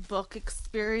book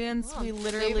experience. Oh, We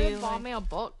literally David bought me a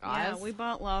book, guys. Yeah, we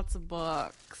bought lots of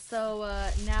books. So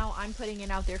now I'm putting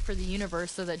it out there for the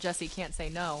universe so that Jesse can't say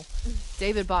no.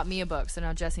 David bought me a book, so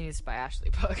now Jesse needs to buy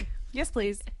Ashley a book. Yes,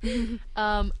 please. And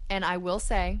I will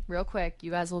say, real quick,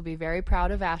 you guys will be very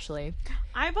proud of Ashley.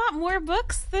 I bought more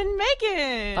books than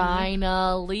Megan.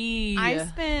 Finally. I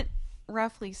spent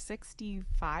roughly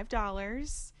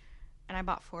 $65, and I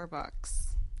bought 4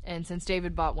 books. And since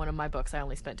David bought one of my books, I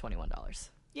only spent $21.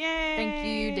 Yay! Thank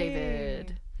you,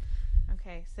 David.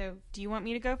 Okay, so do you want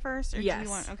me to go first? Or Yes. Do you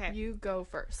want? Okay. You go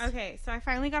first. Okay, so I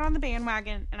finally got on the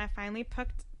bandwagon, and I finally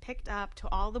picked up To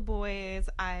All the Boys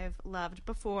I've Loved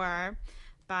Before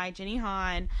by Jenny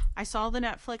Han. I saw the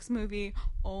Netflix movie.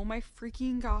 Oh my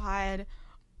freaking god.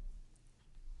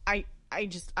 I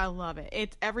love it.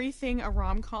 It's everything a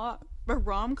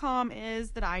rom-com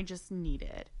is that I just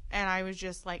needed. And I was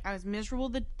just like, I was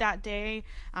miserable that day.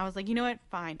 I was like, you know what?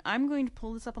 Fine. I'm going to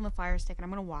pull this up on the Fire Stick and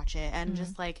I'm going to watch it. And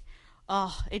just like,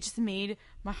 oh, it just made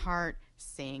my heart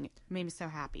sing. It made me so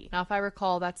happy. Now, if I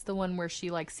recall, that's the one where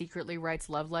she like secretly writes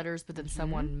love letters, but then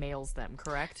someone mails them,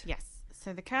 correct? Yes.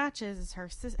 So the catch is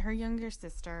her younger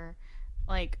sister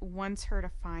like wants her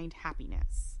to find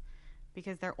happiness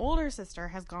because their older sister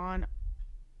has gone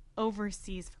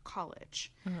overseas for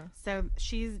college. So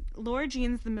Laura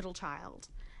Jean's the middle child.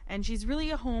 And she's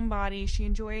really a homebody. She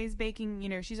enjoys baking. You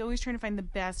know, she's always trying to find the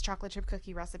best chocolate chip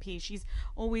cookie recipe. She's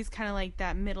always kind of like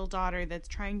that middle daughter that's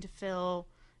trying to fill,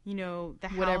 you know, the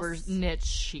house. Whatever niche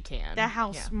she can. The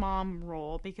house mom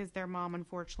role, because their mom,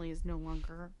 unfortunately, is no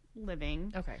longer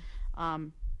living. Okay.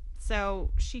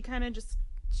 So she kind of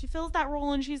she fills that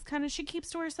role, and she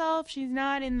keeps to herself. She's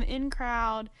not in the in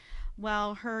crowd.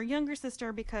 Well, her younger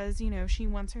sister, because, you know, she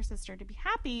wants her sister to be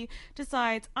happy,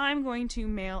 decides, I'm going to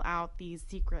mail out these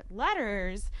secret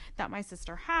letters that my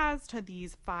sister has to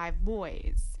these 5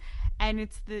 boys. And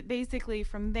it's basically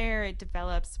from there it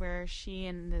develops where she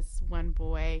and this one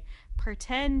boy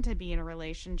pretend to be in a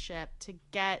relationship to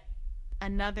get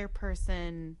another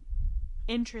person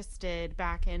interested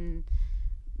back in...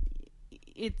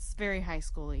 It's very high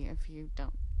schooly if you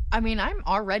don't. I mean, I'm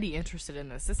already interested in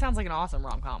this. This sounds like an awesome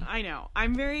rom-com. I know.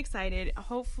 I'm very excited.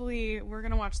 Hopefully, we're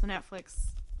going to watch the Netflix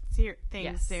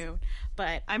thing soon.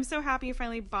 But I'm so happy I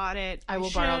finally bought it. I will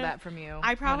borrow that from you.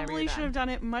 I probably should have done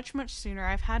it much, much sooner.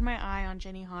 I've had my eye on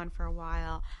Jenny Han for a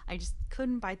while. I just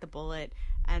couldn't bite the bullet.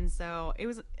 And so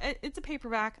it's a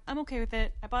paperback. I'm okay with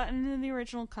it. I bought it in the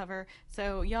original cover.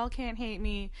 So y'all can't hate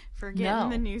me for getting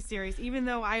the new series, even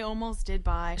though I almost did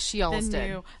buy She almost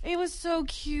did. It was so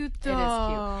cute, though. It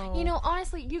is cute. You know,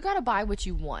 honestly, you got to buy what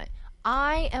you want.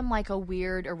 I am like a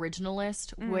weird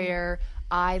originalist where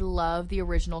I love the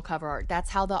original cover art.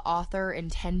 That's how the author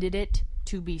intended it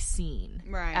to be seen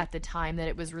at the time that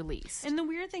it was released. And the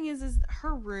weird thing is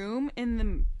her room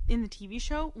in the TV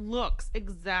show looks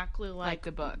exactly like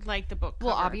the book. Like the book cover.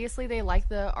 Well, obviously they like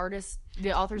the author's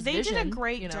vision. They did a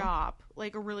great job,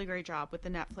 like a really great job with the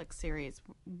Netflix series.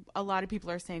 A lot of people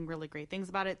are saying really great things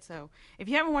about it. So if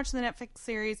you haven't watched the Netflix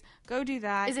series, go do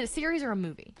that. Is it a series or a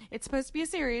movie? It's supposed to be a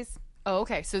series. Oh,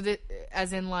 okay. So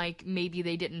as in like maybe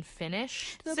they didn't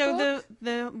finish the book? So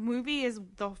the movie is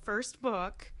the first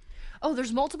book. Oh,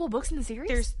 there's multiple books in the series?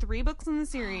 There's 3 books in the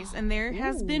series, and there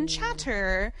has been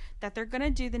chatter that they're going to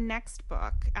do the next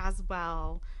book as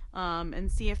well,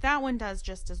 and see if that one does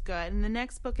just as good. And the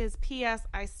next book is P.S.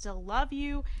 I Still Love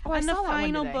You, and the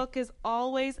final book is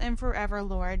Always and Forever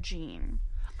Laura Jean.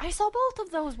 I saw both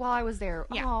of those while I was there.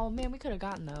 Yeah. Oh, man, we could have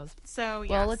gotten those. So,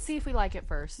 yeah. Well, let's see if we like it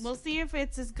first. We'll see if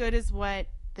it's as good as what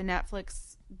the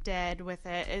Netflix did with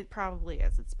it. It probably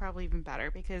is. It's probably even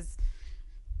better because,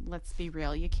 let's be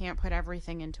real, you can't put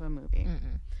everything into a movie.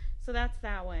 So that's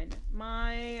that one.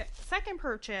 My second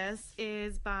purchase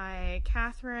is by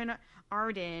Catherine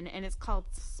Arden, and it's called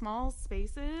Small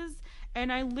Spaces.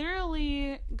 And I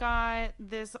literally got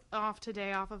this off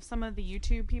of some of the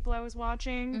YouTube people I was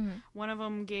watching. One of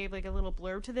them gave like a little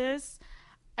blurb to this.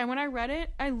 And when I read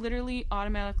it, I literally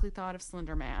automatically thought of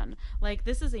Slender Man. Like,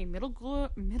 this is a middle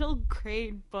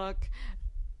grade book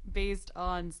based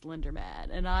on Slender Man,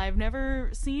 and I've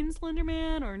never seen Slender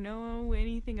Man or know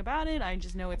anything about it. I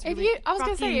just know it's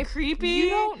really creepy. If you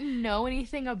don't know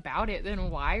anything about it, then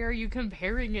why are you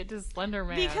comparing it to Slender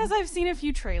Man? Because I've seen a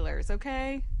few trailers,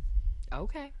 okay?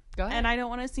 Okay, go ahead. And I don't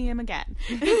want to see him again.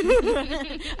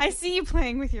 I see you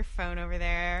playing with your phone over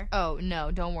there. Oh,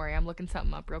 no, don't worry. I'm looking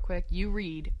something up real quick. You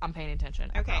read. I'm paying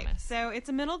attention. I promise. So it's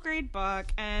a middle grade book,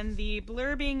 and the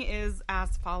blurbing is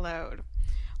as followed.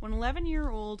 When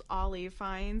 11-year-old Ollie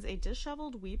finds a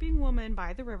disheveled weeping woman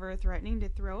by the river threatening to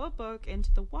throw a book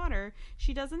into the water,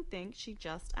 she doesn't think, she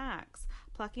just acts,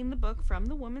 plucking the book from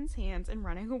the woman's hands and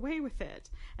running away with it.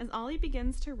 As Ollie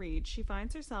begins to read, she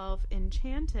finds herself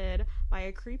enchanted by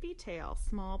a creepy tale,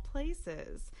 Small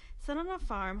Places, set on a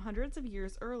farm hundreds of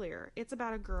years earlier. It's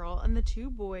about a girl and the two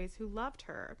boys who loved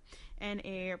her, and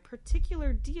a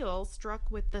particular deal struck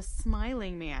with the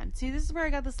Smiling Man. See, this is where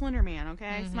I got the Slender Man,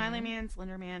 okay? Smiling Man,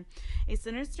 Slender Man. A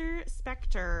sinister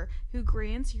specter who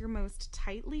grants your most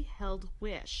tightly held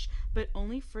wish, but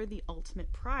only for the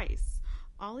ultimate price.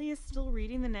 Ollie is still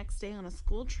reading the next day on a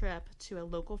school trip to a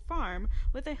local farm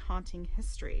with a haunting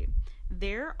history.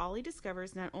 There, Ollie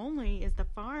discovers not only is the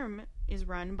farm is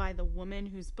run by the woman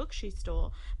whose book she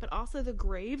stole, but also the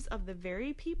graves of the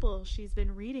very people she's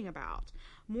been reading about.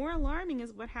 More alarming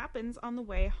is what happens on the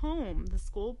way home. The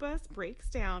school bus breaks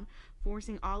down,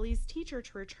 forcing Ollie's teacher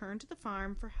to return to the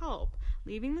farm for help,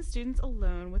 leaving the students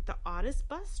alone with the oddest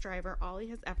bus driver Ollie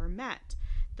has ever met.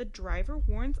 The driver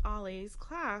warns Ollie's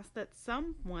class that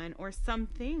someone or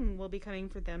something will be coming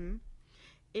for them.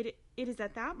 It is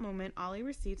at that moment Ollie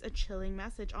receives a chilling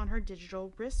message on her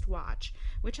digital wristwatch,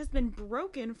 which has been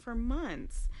broken for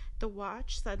months. The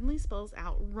watch suddenly spells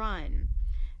out "Run."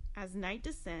 As night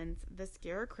descends, the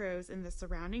scarecrows in the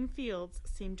surrounding fields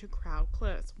seem to crowd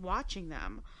close, watching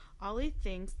them. Ollie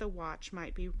thinks the watch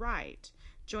might be right.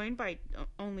 Joined by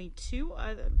only two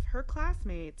of her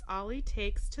classmates, Ollie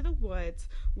takes to the woods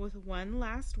with one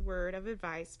last word of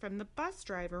advice from the bus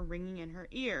driver ringing in her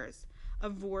ears.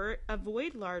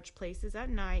 Avoid large places at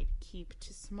night, keep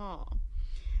to small.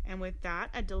 And with that,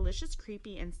 a delicious,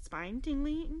 creepy, and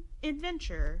spine-tingling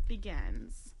adventure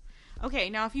begins. Okay,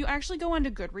 now if you actually go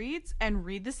onto Goodreads and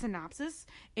read the synopsis,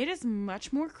 it is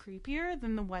much more creepier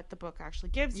than what the book actually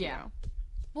gives you.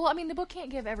 Well, I mean, the book can't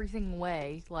give everything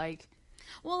away, like...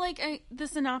 Well, the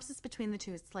synopsis between the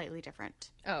two is slightly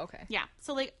different. Oh, okay. Yeah,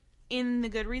 so, in the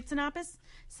Goodreads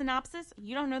synopsis,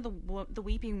 you don't know the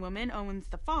weeping woman owns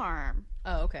the farm.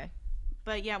 Oh, okay.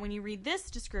 But, yeah, when you read this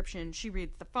description, she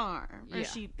reads the farm. Or Yeah.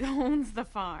 she owns the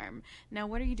farm. Now,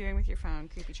 what are you doing with your phone,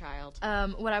 creepy child?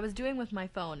 What I was doing with my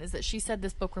phone is that she said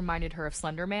this book reminded her of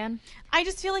Slender Man. I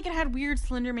just feel like it had weird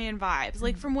Slender Man vibes.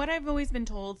 Like, from what I've always been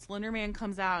told, Slender Man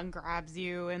comes out and grabs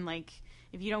you and,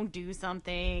 if you don't do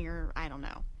something, or I don't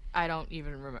know. I don't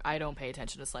even remember. I don't pay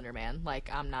attention to Slender Man.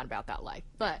 I'm not about that life.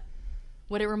 But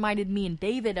what it reminded me and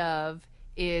David of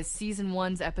is season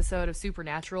 1's episode of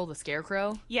Supernatural, The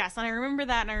Scarecrow. Yes, and I remember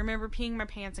that, and I remember peeing my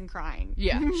pants and crying.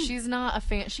 Yeah, she's not a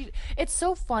fan. It's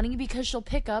so funny because she'll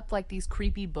pick up these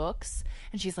creepy books,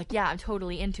 and she's like, "Yeah, I'm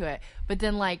totally into it." But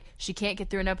then she can't get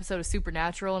through an episode of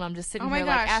Supernatural, and I'm just sitting here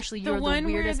like, "Ashley, you're the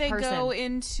weirdest person." The one where they go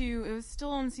into, it was still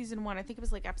on season 1. I think it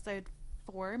was episode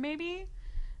 4, maybe,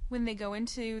 when they go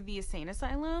into the insane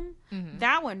asylum.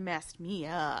 That one messed me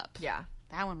up. Yeah,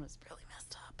 that one was really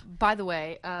messed up. By the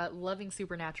way, loving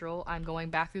Supernatural. I'm going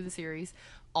back through the series.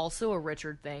 Also a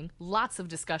Richard thing. Lots of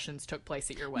discussions took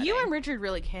place at your wedding. You and Richard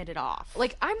really hit it off.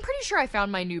 I'm pretty sure I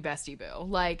found my new bestie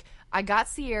boo. I got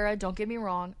Sierra, don't get me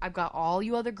wrong. I've got all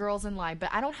you other girls in line, but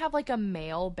I don't have a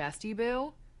male bestie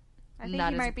boo. I think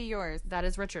he might be yours. That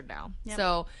is Richard now. Yep.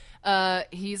 So,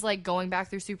 he's going back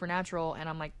through Supernatural, and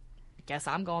I'm like, guess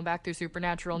I'm going back through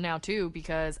Supernatural now too,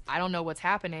 because I don't know what's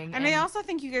happening. And I also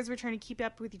think you guys were trying to keep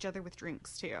up with each other with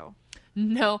drinks too.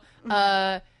 No,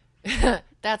 that's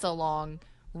a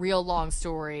real long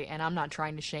story, and I'm not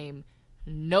trying to shame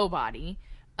nobody.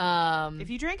 If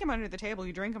you drank him under the table,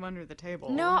 you drink him under the table.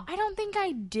 No, I don't think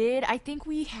I did. I think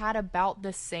we had about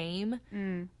the same.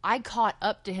 I caught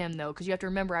up to him, though, because you have to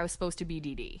remember I was supposed to be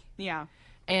DD. Yeah.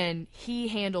 And he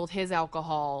handled his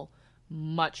alcohol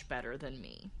much better than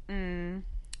me.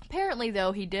 Apparently,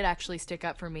 though, he did actually stick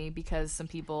up for me because some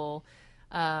people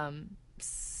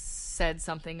said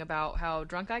something about how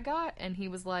drunk I got, and he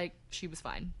was like, she was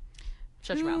fine.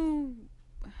 Shut your mouth.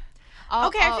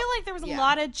 Okay, I feel like there was a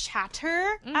lot of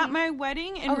chatter at my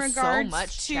wedding in regards so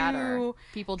much to chatter.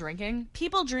 People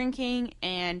drinking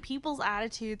and people's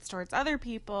attitudes towards other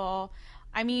people.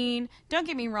 I mean, don't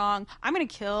get me wrong. I'm going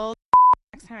to kill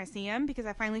next time I see him because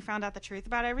I finally found out the truth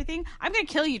about everything. I'm going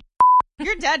to kill you.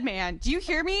 You're dead, man. Do you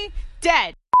hear me?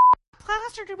 Dead.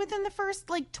 Plastered within the first,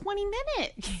 20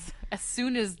 minutes. As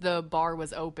soon as the bar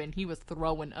was open, he was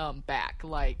throwing back.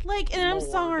 And I'm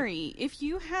Lord. sorry. If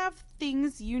you have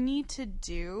things you need to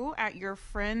do at your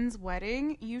friend's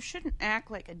wedding, you shouldn't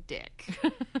act like a dick.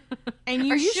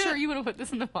 And Are you sure you want to put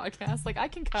this in the podcast? I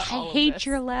can cut all of this. I hate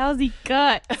your lousy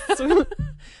guts.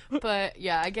 But,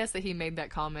 yeah, I guess that he made that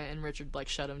comment and Richard,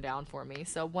 shut him down for me.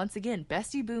 So, once again,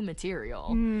 bestie boo material.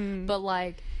 But,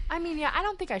 I mean, yeah, I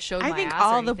don't think I showed my ass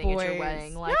all or anything the boys. at your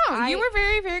wedding. No, you were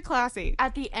very, very classy.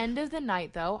 At the end of the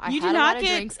night, though, I You had did a not lot of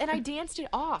get- drinks, and I danced it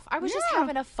off. I was just Yeah.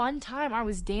 having a fun time. I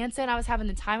was dancing. I was having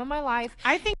the time of my life.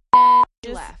 I think And he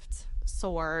just left.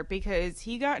 sore because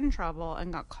he got in trouble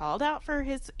and got called out for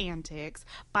his antics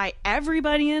by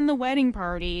everybody in the wedding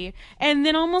party and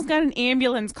then almost got an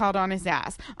ambulance called on his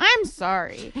ass. I'm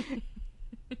sorry.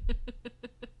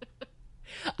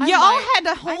 Y'all had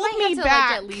to hold I might me have to,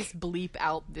 back. at least bleep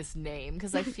out this name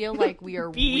because I feel like we are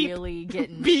Beep. really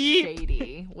getting Beep.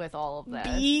 shady with all of this.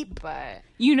 Beep. But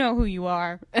You know who you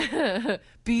are.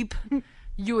 beep,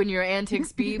 you and your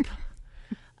antics, beep.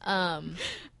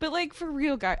 But for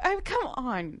real, guy, come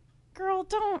on, girl,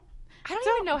 don't. I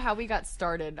don't even know how we got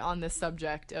started on this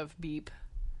subject of beep.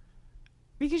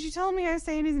 Because you told me I was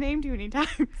saying his name too many times.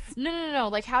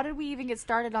 No. How did we even get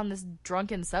started on this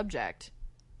drunken subject?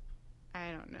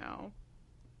 I don't know.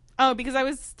 Oh, because I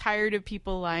was tired of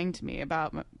people lying to me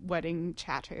about my wedding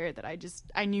chatter that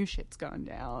I knew shit's gone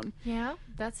down. Yeah,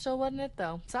 that still wasn't it,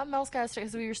 though. Something else got us,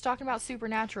 because we were talking about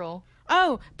Supernatural.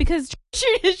 Oh, because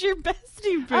Richard is your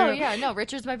bestie boo. Oh, yeah, no,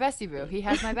 Richard's my bestie boo. He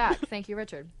has my back. Thank you,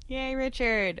 Richard. Yay,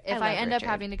 Richard. If I love end up Richard.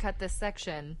 having to cut this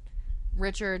section,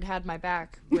 Richard had my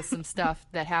back with some stuff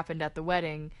that happened at the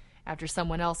wedding after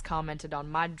someone else commented on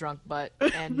my drunk butt,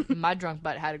 and my drunk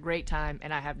butt had a great time,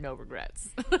 and I have no regrets.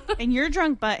 And your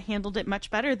drunk butt handled it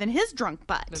much better than his drunk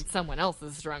butt. Than someone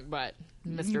else's drunk butt.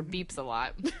 Mr. Beeps a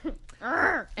lot.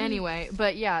 Anyway,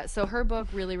 but yeah, so her book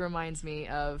really reminds me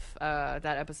of that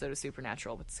episode of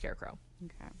Supernatural with the Scarecrow.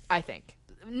 Okay. I think.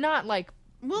 Not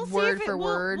We'll see word if it- for we'll-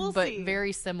 word, we'll but see.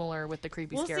 very similar with the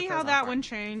creepy We'll scarecrows. see how on that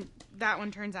front.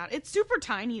 one turns out. It's super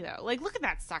tiny though. Look at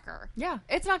that sucker. Yeah,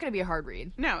 it's not going to be a hard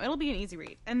read. No, it'll be an easy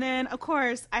read. And then, of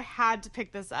course, I had to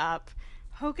pick this up.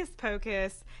 Hocus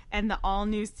Pocus and the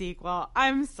all-new sequel.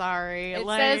 I'm sorry. It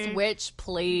says witch,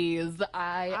 please.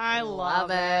 I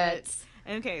love it.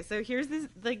 Okay, so here's this.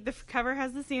 The cover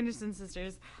has the Sanderson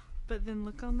sisters, but then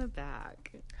look on the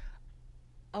back.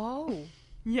 Oh.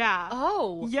 Yeah.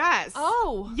 Oh. Yes.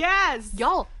 Oh. Yes.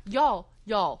 Y'all.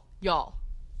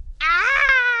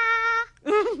 Ah!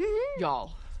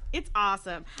 Y'all. It's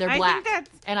awesome. They're I black. think that's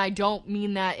And I don't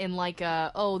mean that in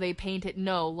they paint it.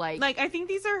 No, I think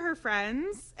these are her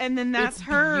friends, and then that's It's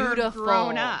her beautiful.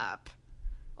 grown up.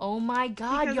 oh my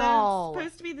God, Because y'all. that's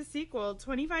supposed to be the sequel.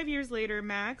 25 years later,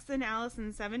 Max and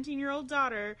Allison's 17-year-old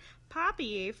daughter,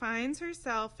 Poppy, finds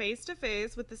herself face to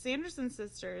face with the Sanderson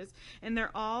sisters, and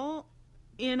they're all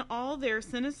in all their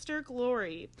sinister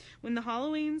glory. When the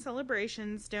Halloween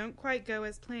celebrations don't quite go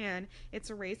as planned,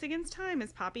 it's a race against time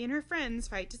as Poppy and her friends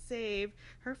fight to save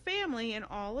her family and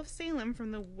all of Salem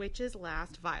from the witch's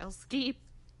last vile scheme.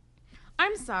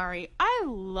 I'm sorry. I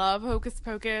love Hocus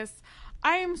Pocus.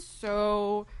 I am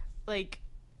so,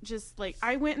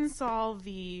 I went and saw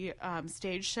the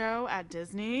stage show at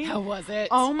Disney. How was it?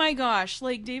 Oh my gosh.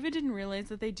 David didn't realize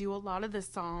that they do a lot of the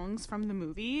songs from the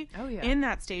movie Oh, yeah. in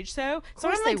that stage show. So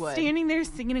course I'm they would. standing there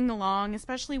singing along,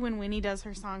 especially when Winnie does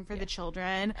her song for the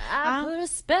children. I put a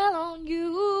spell on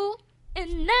you, and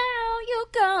now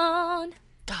you're gone.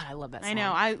 God, I I love that song. I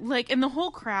know. I like, and the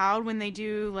whole crowd when they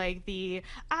do like the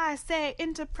 "I say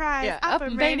Enterprise, up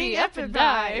and ready, up and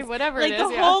die," whatever like it is.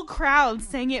 the whole crowd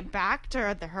sang it back to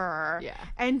her. Yeah.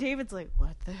 And David's like,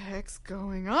 "What the heck's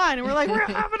going on?" And we're like, "We're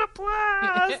having a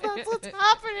blast. That's what's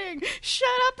happening. Shut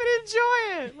up and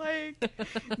enjoy it."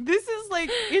 Like, this is like,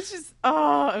 it's just,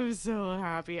 oh, I'm so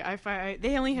happy.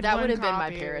 They only had that one would have been my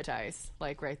copy. paradise,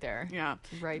 like right there. Yeah.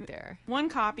 Right there. One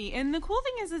copy. And the cool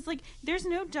thing is like, there's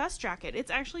no dust jacket. It's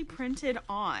actually printed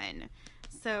on.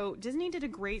 So Disney did a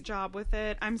great job with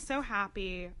it. I'm so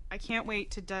happy. I can't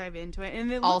wait to dive into it.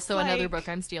 And it Also looks another like, book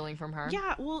I'm stealing from her.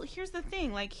 Yeah, well, here's the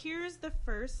thing. Like, here's the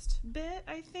first bit,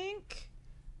 I think.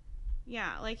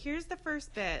 Yeah, like, here's the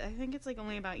first bit. I think it's, like,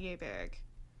 only about yay big.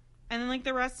 And then, like,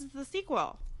 the rest is the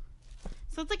sequel.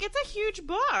 So it's, like, it's a huge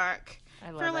book.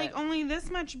 I love for, like, it. only this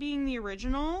much being the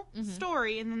original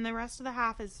story, and then the rest of the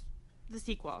half is the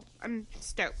sequel. I'm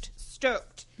stoked.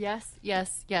 Yes,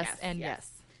 and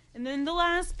yes. And then the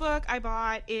last book I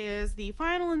bought is the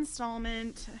final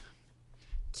installment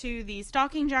to the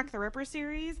Stalking Jack the Ripper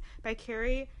series by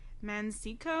Carrie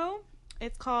Mansico.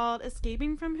 It's called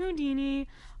Escaping from Houdini.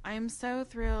 I am so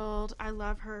thrilled. I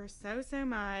love her so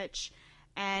much.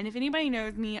 And if anybody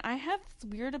knows me, I have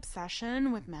this weird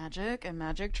obsession with magic and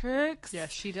magic tricks. Yes,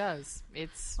 she does.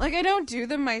 It's Like, I don't do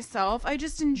them myself. I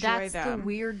just enjoy that's them. the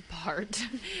weird part.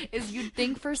 Is you'd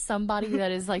think for somebody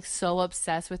that is like so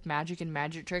obsessed with magic and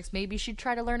magic tricks, maybe she'd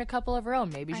try to learn a couple of her own.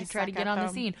 Maybe she'd try to suck get at on the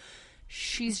them. scene.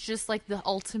 She's just like the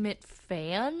ultimate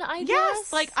fan, I Yes,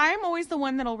 guess. like I'm always the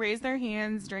one that'll raise their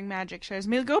hands during magic shows.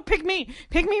 Me, go pick me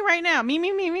right now.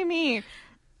 Me.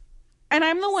 And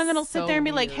I'm the one that'll sit So there and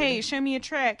be like, weird. "Hey, show me a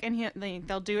trick," and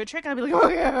they'll do a trick. I'll be like, "Oh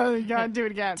yeah, you gotta do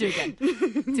it again, Do it again. Do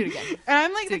it again. And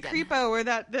I'm like Do the it again. creepo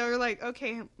where they're like,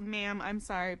 "Okay, ma'am, I'm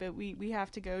sorry, but we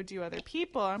have to go do other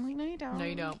people." I'm like, "No, you don't. No,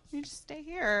 you don't. You just stay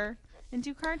here and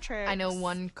do card tricks." I know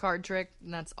one card trick,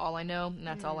 and that's all I know, and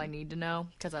that's all I need to know,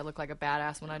 because I look like a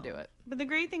badass when I do it. But the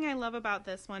great thing I love about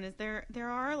this one is there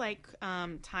are like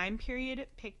time period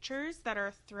pictures that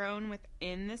are thrown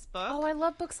within this book. Oh, I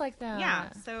love books like that.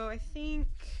 Yeah, so I think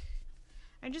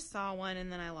I just saw one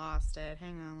and then I lost it.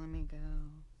 Hang on, let me go.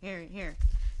 Here.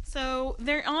 So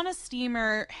they're on a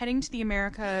steamer heading to the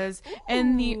Americas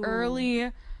in the Ooh.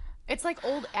 early It's like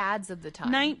old ads of the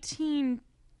time. 1940s,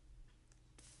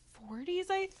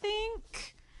 I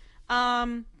think.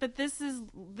 But this is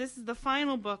the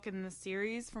final book in the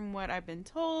series from what I've been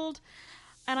told.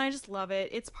 And I just love it.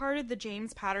 It's part of the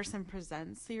James Patterson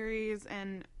Presents series,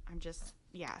 and I'm just,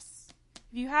 yes.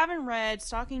 If you haven't read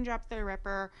Stalking Jack the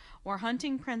Ripper or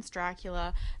Hunting Prince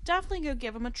Dracula, definitely go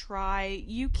give them a try.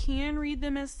 You can read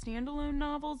them as standalone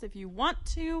novels if you want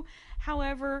to.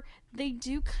 However, they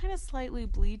do kind of slightly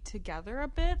bleed together a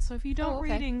bit. So if you don't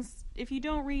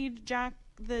read Jack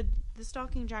the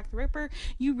Stalking Jack the Ripper,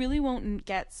 you really won't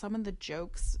get some of the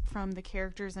jokes from the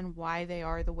characters and why they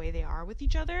are the way they are with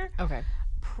each other Okay.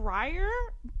 prior.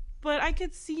 But I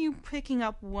could see you picking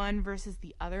up one versus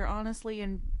the other, honestly,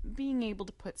 and being able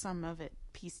to put some of it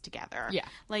pieced together. Yeah.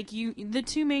 Like, the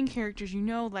two main characters,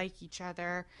 like each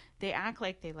other. They act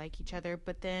like they like each other,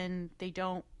 but then they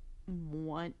don't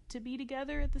want to be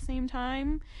together at the same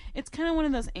time. It's kind of one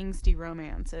of those angsty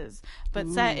romances, but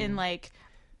set in, like,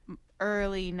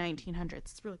 early 1900s.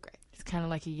 It's really great. It's kind of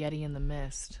like a Yeti in the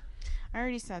Mist. I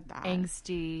already said that.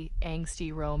 Angsty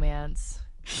romance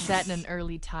set in an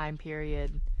early time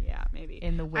period Yeah, maybe.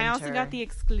 in the winter. I also got the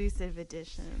exclusive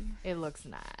edition. It looks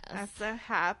nice. I'm so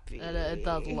happy. It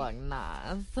does look nice.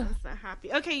 I'm so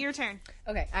happy. Okay, your turn.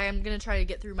 Okay, I am going to try to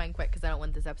get through mine quick because I don't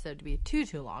want this episode to be too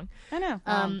long. I know.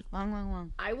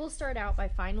 Long. I will start out by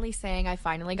finally saying I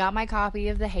finally got my copy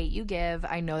of The Hate You Give.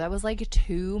 I know that was like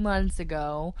 2 months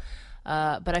ago,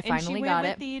 but I finally got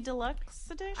it. The deluxe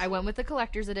edition? I went with the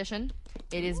collector's edition.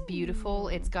 It is beautiful.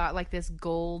 It's got like this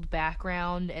gold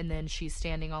background, and then she's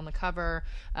standing on the cover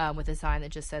with a sign that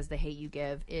just says "The Hate You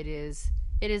Give." It is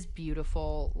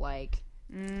beautiful. Like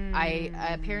I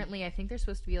apparently I think there's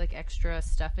supposed to be like extra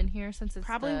stuff in here since it's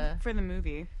Probably for the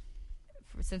movie.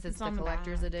 since it's the on the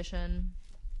collector's back. edition.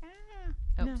 Ah,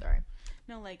 Oh, no. sorry.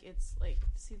 No, like it's like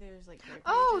see, there's like red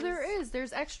Oh, pages. there is.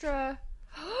 There's extra.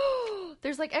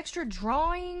 There's like extra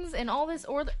drawings and all this.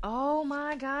 Oh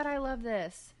my god, I love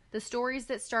this. The stories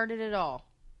that started it all.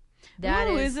 That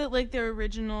Ooh, is is it like the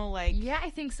original like Yeah, I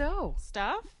think so.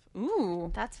 stuff? Ooh,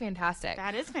 That's fantastic.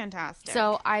 that is fantastic.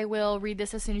 So I will read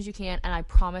this as soon as you can, and I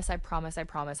promise I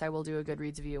will do a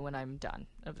Goodreads review when I'm done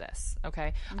of this.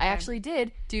 Okay? I actually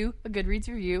did do a Goodreads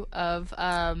review of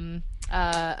One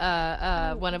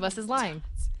of Us is Lying.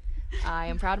 I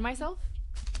am proud of myself.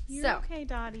 You're okay,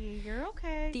 Dottie. You're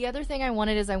okay. The other thing I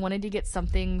wanted to get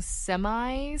something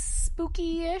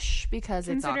semi-spooky-ish because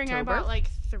it's October. Considering I bought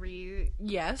like 3.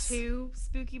 Yes. 2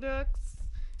 spooky books.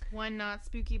 1 not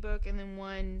spooky book and then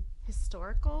 1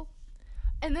 historical.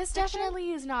 And this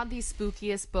definitely is not the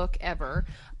spookiest book ever.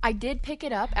 I did pick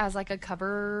it up as like a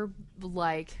cover,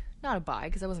 like, not a buy,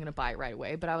 because I wasn't going to buy it right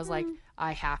away, but I was like,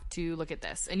 I have to look at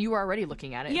this. And you were already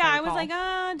looking at it. Yeah, I was like,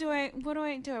 do I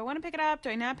want to pick it up?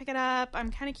 Do I not pick it up?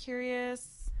 I'm kind of curious.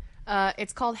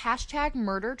 It's called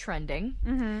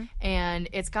 #MurderTrending. And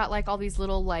it's got like all these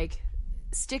little like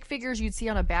stick figures you'd see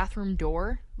on a bathroom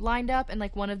door lined up, and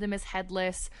like one of them is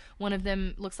headless, one of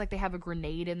them looks like they have a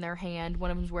grenade in their hand, one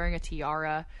of them's wearing a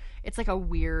tiara. It's like a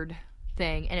weird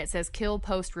thing, and it says kill,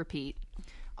 post, repeat.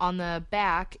 On the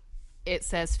back it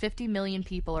says 50 million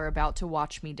people are about to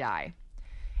watch me die.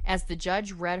 As the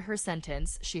judge read her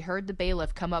sentence, she heard the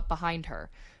bailiff come up behind her.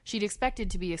 She'd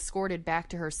expected to be escorted back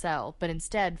to her cell, but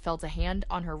instead felt a hand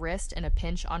on her wrist and a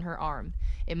pinch on her arm.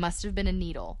 It must have been a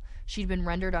needle. She'd been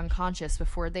rendered unconscious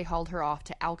before they hauled her off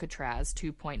to Alcatraz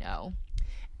 2.0.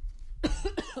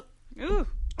 Ooh.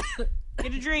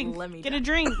 Get a drink. Get a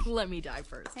drink. Let me die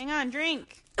first. Hang on,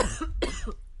 drink.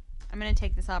 I'm going to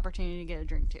take this opportunity to get a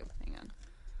drink, too. Hang on.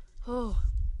 Oh,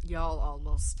 y'all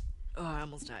I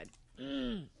almost died.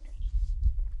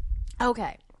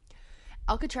 Okay.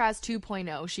 Alcatraz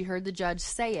 2.0, she heard the judge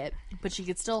say it, but she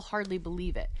could still hardly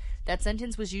believe it. That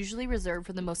sentence was usually reserved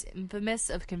for the most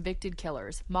infamous of convicted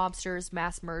killers. Mobsters,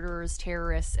 mass murderers,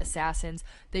 terrorists, assassins.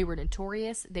 They were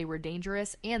notorious, they were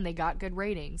dangerous, and they got good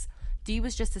ratings. Dee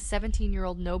was just a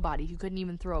 17-year-old nobody who couldn't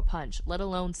even throw a punch, let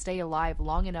alone stay alive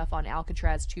long enough on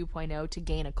Alcatraz 2.0 to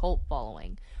gain a cult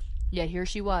following. Yet here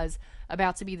she was,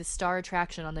 about to be the star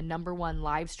attraction on the #1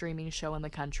 live streaming show in the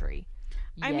country.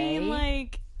 Yay? I mean,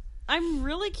 like, I'm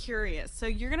really curious. So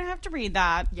you're going to have to read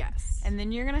that. Yes. And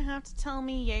then you're going to have to tell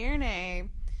me yay or nay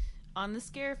on the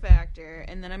scare factor,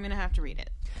 and then I'm going to have to read it.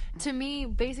 To me,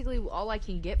 basically, all I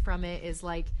can get from it is,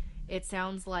 like, it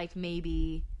sounds like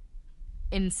maybe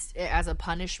as a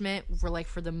punishment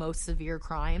for the most severe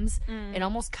crimes. It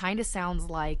almost kind of sounds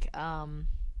like,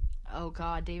 oh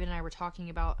God, David and I were talking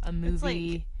about a movie. It's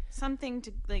like something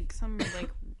to, like, some, like,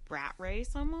 rat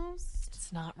race almost.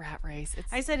 It's not rat race.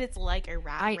 I said it's like a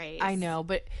rat race. I know,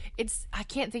 but I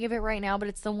can't think of it right now, but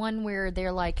it's the one where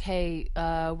they're like, hey,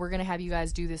 we're going to have you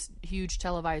guys do this huge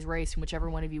televised race, and whichever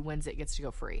one of you wins it gets to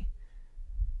go free.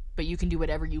 But you can do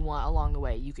whatever you want along the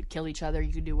way. You could kill each other.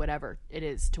 You could do whatever it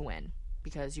is to win,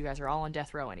 because you guys are all on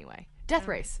death row anyway. Death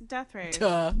race. Death race.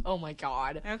 Duh. Oh my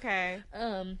God. Okay.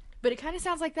 But it kind of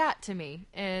sounds like that to me.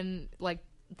 And, like,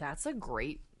 that's a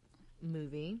great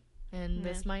movie. And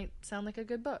this might sound like a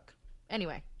good book.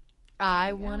 Anyway,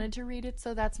 I wanted to read it,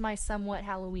 so that's my somewhat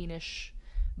Halloweenish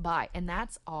buy. And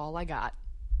that's all I got.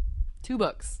 2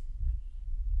 books.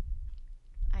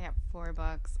 I got 4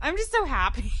 books. I'm just so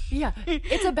happy. Yeah.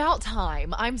 It's about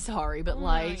time. I'm sorry, but,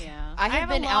 like, I have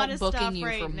been out booking you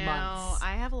for months.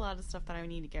 I have a lot of stuff that I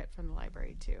need to get from the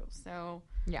library, too. So,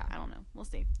 yeah. I don't know. We'll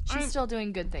see. She's still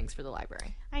doing good things for the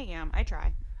library. I am. I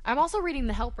try. I'm also reading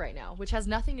The Help right now, which has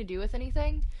nothing to do with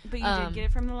anything. But you did get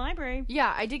it from the library.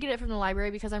 Yeah, I did get it from the library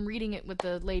because I'm reading it with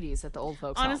the ladies at the old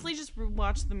folks Honestly, home. just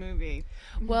watch the movie.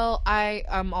 Well, I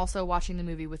am also watching the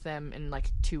movie with them in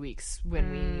like 2 weeks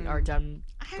when we are done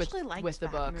with the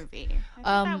book. Movie. I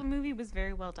thought that movie was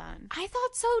very well done. I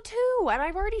thought so too, and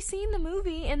I've already seen the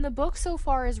movie, and the book so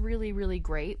far is really, really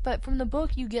great. But from the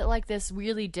book, you get like this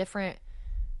really different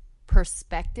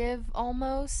perspective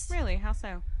almost. Really? How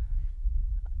so?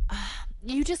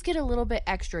 You just get a little bit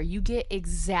extra. You get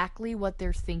exactly what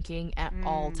they're thinking at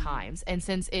all times. And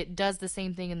since it does the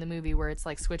same thing in the movie where it's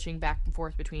like switching back and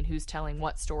forth between who's telling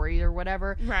what story or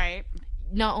whatever. Right.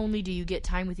 Not only do you get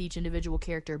time with each individual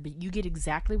character, but you get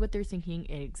exactly what they're thinking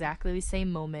in exactly the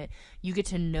same moment. You get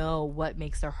to know what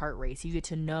makes their heart race. You get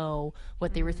to know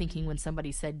what they were thinking when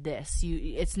somebody said this.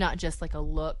 It's not just like a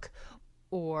look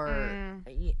or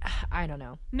I don't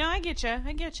know. No, I get you.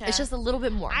 It's just a little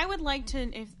bit more. I would like to,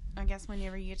 I guess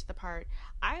whenever you get to the part,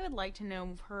 I would like to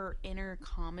know her inner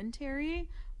commentary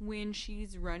when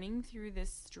she's running through the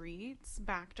streets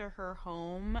back to her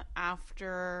home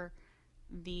after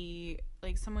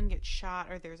someone gets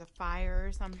shot or there's a fire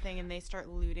or something and they start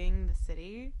looting the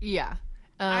city. Yeah.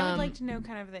 I would like to know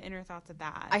kind of the inner thoughts of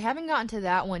that. I haven't gotten to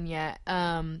that one yet.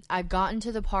 I've gotten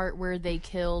to the part where they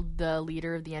killed the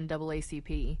leader of the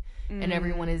NAACP and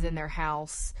everyone is in their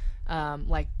house,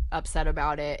 like upset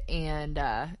about it, and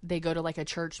they go to like a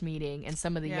church meeting, and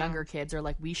some of the Yeah. younger kids are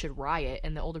like, we should riot,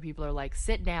 and the older people are like,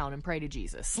 sit down and pray to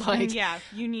Jesus. Like, yeah,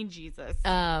 you need Jesus.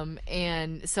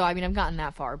 and so I mean, I've gotten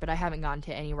that far, but I haven't gotten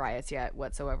to any riots yet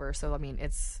whatsoever. So I mean,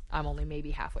 I'm only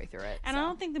maybe halfway through it. And so. I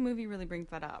don't think the movie really brings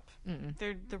that up.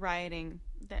 The rioting.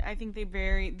 I think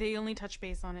they only touch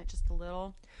base on it just a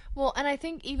little. Well, and I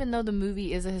think even though the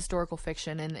movie is a historical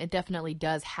fiction and it definitely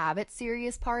does have its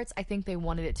serious parts, I think they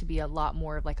wanted it to be a lot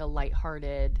more of like a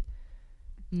lighthearted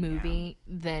movie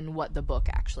than what the book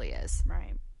actually is.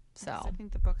 Right. So Yes, I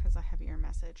think the book has a heavier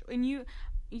message. And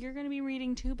you're going to be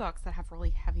reading 2 books that have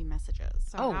really heavy messages.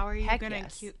 So how are you going to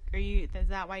is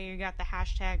that why you got the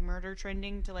hashtag murder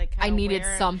trending to like I needed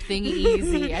something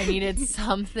easy. I needed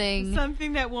something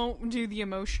that won't do the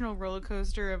emotional roller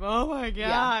coaster of, oh my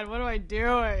god, what am I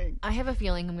doing? I have a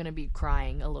feeling I'm going to be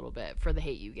crying a little bit for The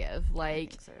Hate U Give.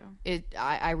 Like,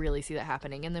 I really see that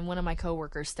happening. And then one of my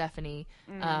coworkers, Stephanie,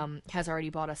 has already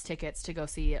bought us tickets to go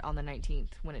see it on the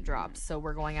 19th when it drops. So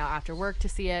we're going out after work to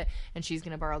see it, and she's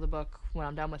going to borrow the book when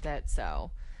I'm done with it. So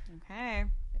okay,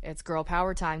 it's girl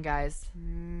power time, guys.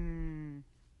 I'm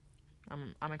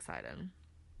excited.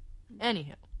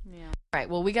 Anywho. Yeah. All right,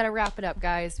 well, we got to wrap it up,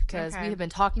 guys, because Okay. we have been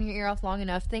talking your ear off long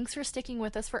enough. Thanks for sticking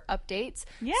with us for updates.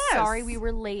 Yes. Sorry we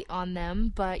were late on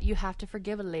them, but you have to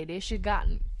forgive a lady. She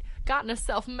gotten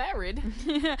herself married.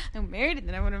 I'm married, and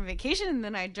then I went on vacation, and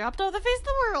then I dropped off the face of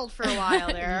the world for a while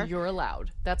there. You're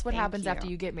allowed. That's what Thank happens you. after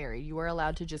you get married. You are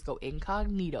allowed to just go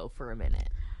incognito for a minute.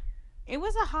 It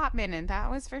was a hot minute,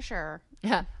 that was for sure.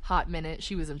 Hot minute.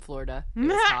 She was in Florida. It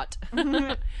was hot.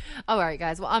 All right,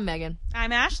 guys. Well, I'm Megan,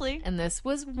 I'm Ashley. and this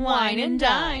was Wine and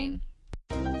Dine.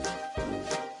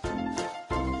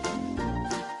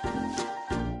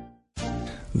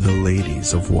 The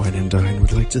ladies of Wine and Dine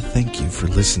would like to thank you for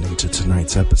listening to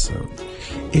tonight's episode.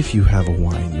 If you have a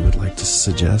wine you would like to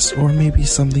suggest, or maybe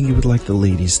something you would like the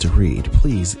ladies to read,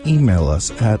 please email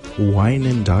us at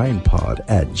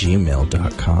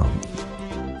wineanddinepod@gmail.com.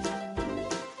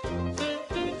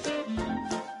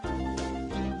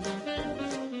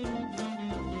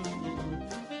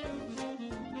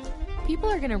 People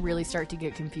are going to really start to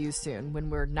get confused soon when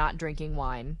we're not drinking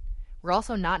wine. We're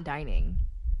also not dining.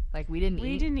 Like, we didn't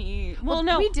We eat. didn't eat. Well, Well,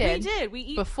 no, we did. We did. We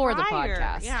eat before the prior.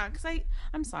 podcast. Yeah, because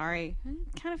I'm sorry. I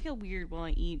kind of feel weird when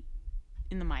I eat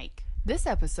in the mic. This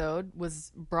episode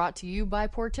was brought to you by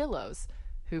Portillo's,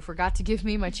 who forgot to give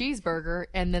me my cheeseburger,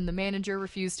 and then the manager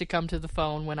refused to come to the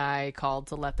phone when I called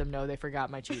to let them know they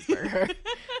forgot my cheeseburger.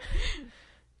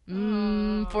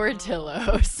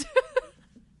 Portillo's.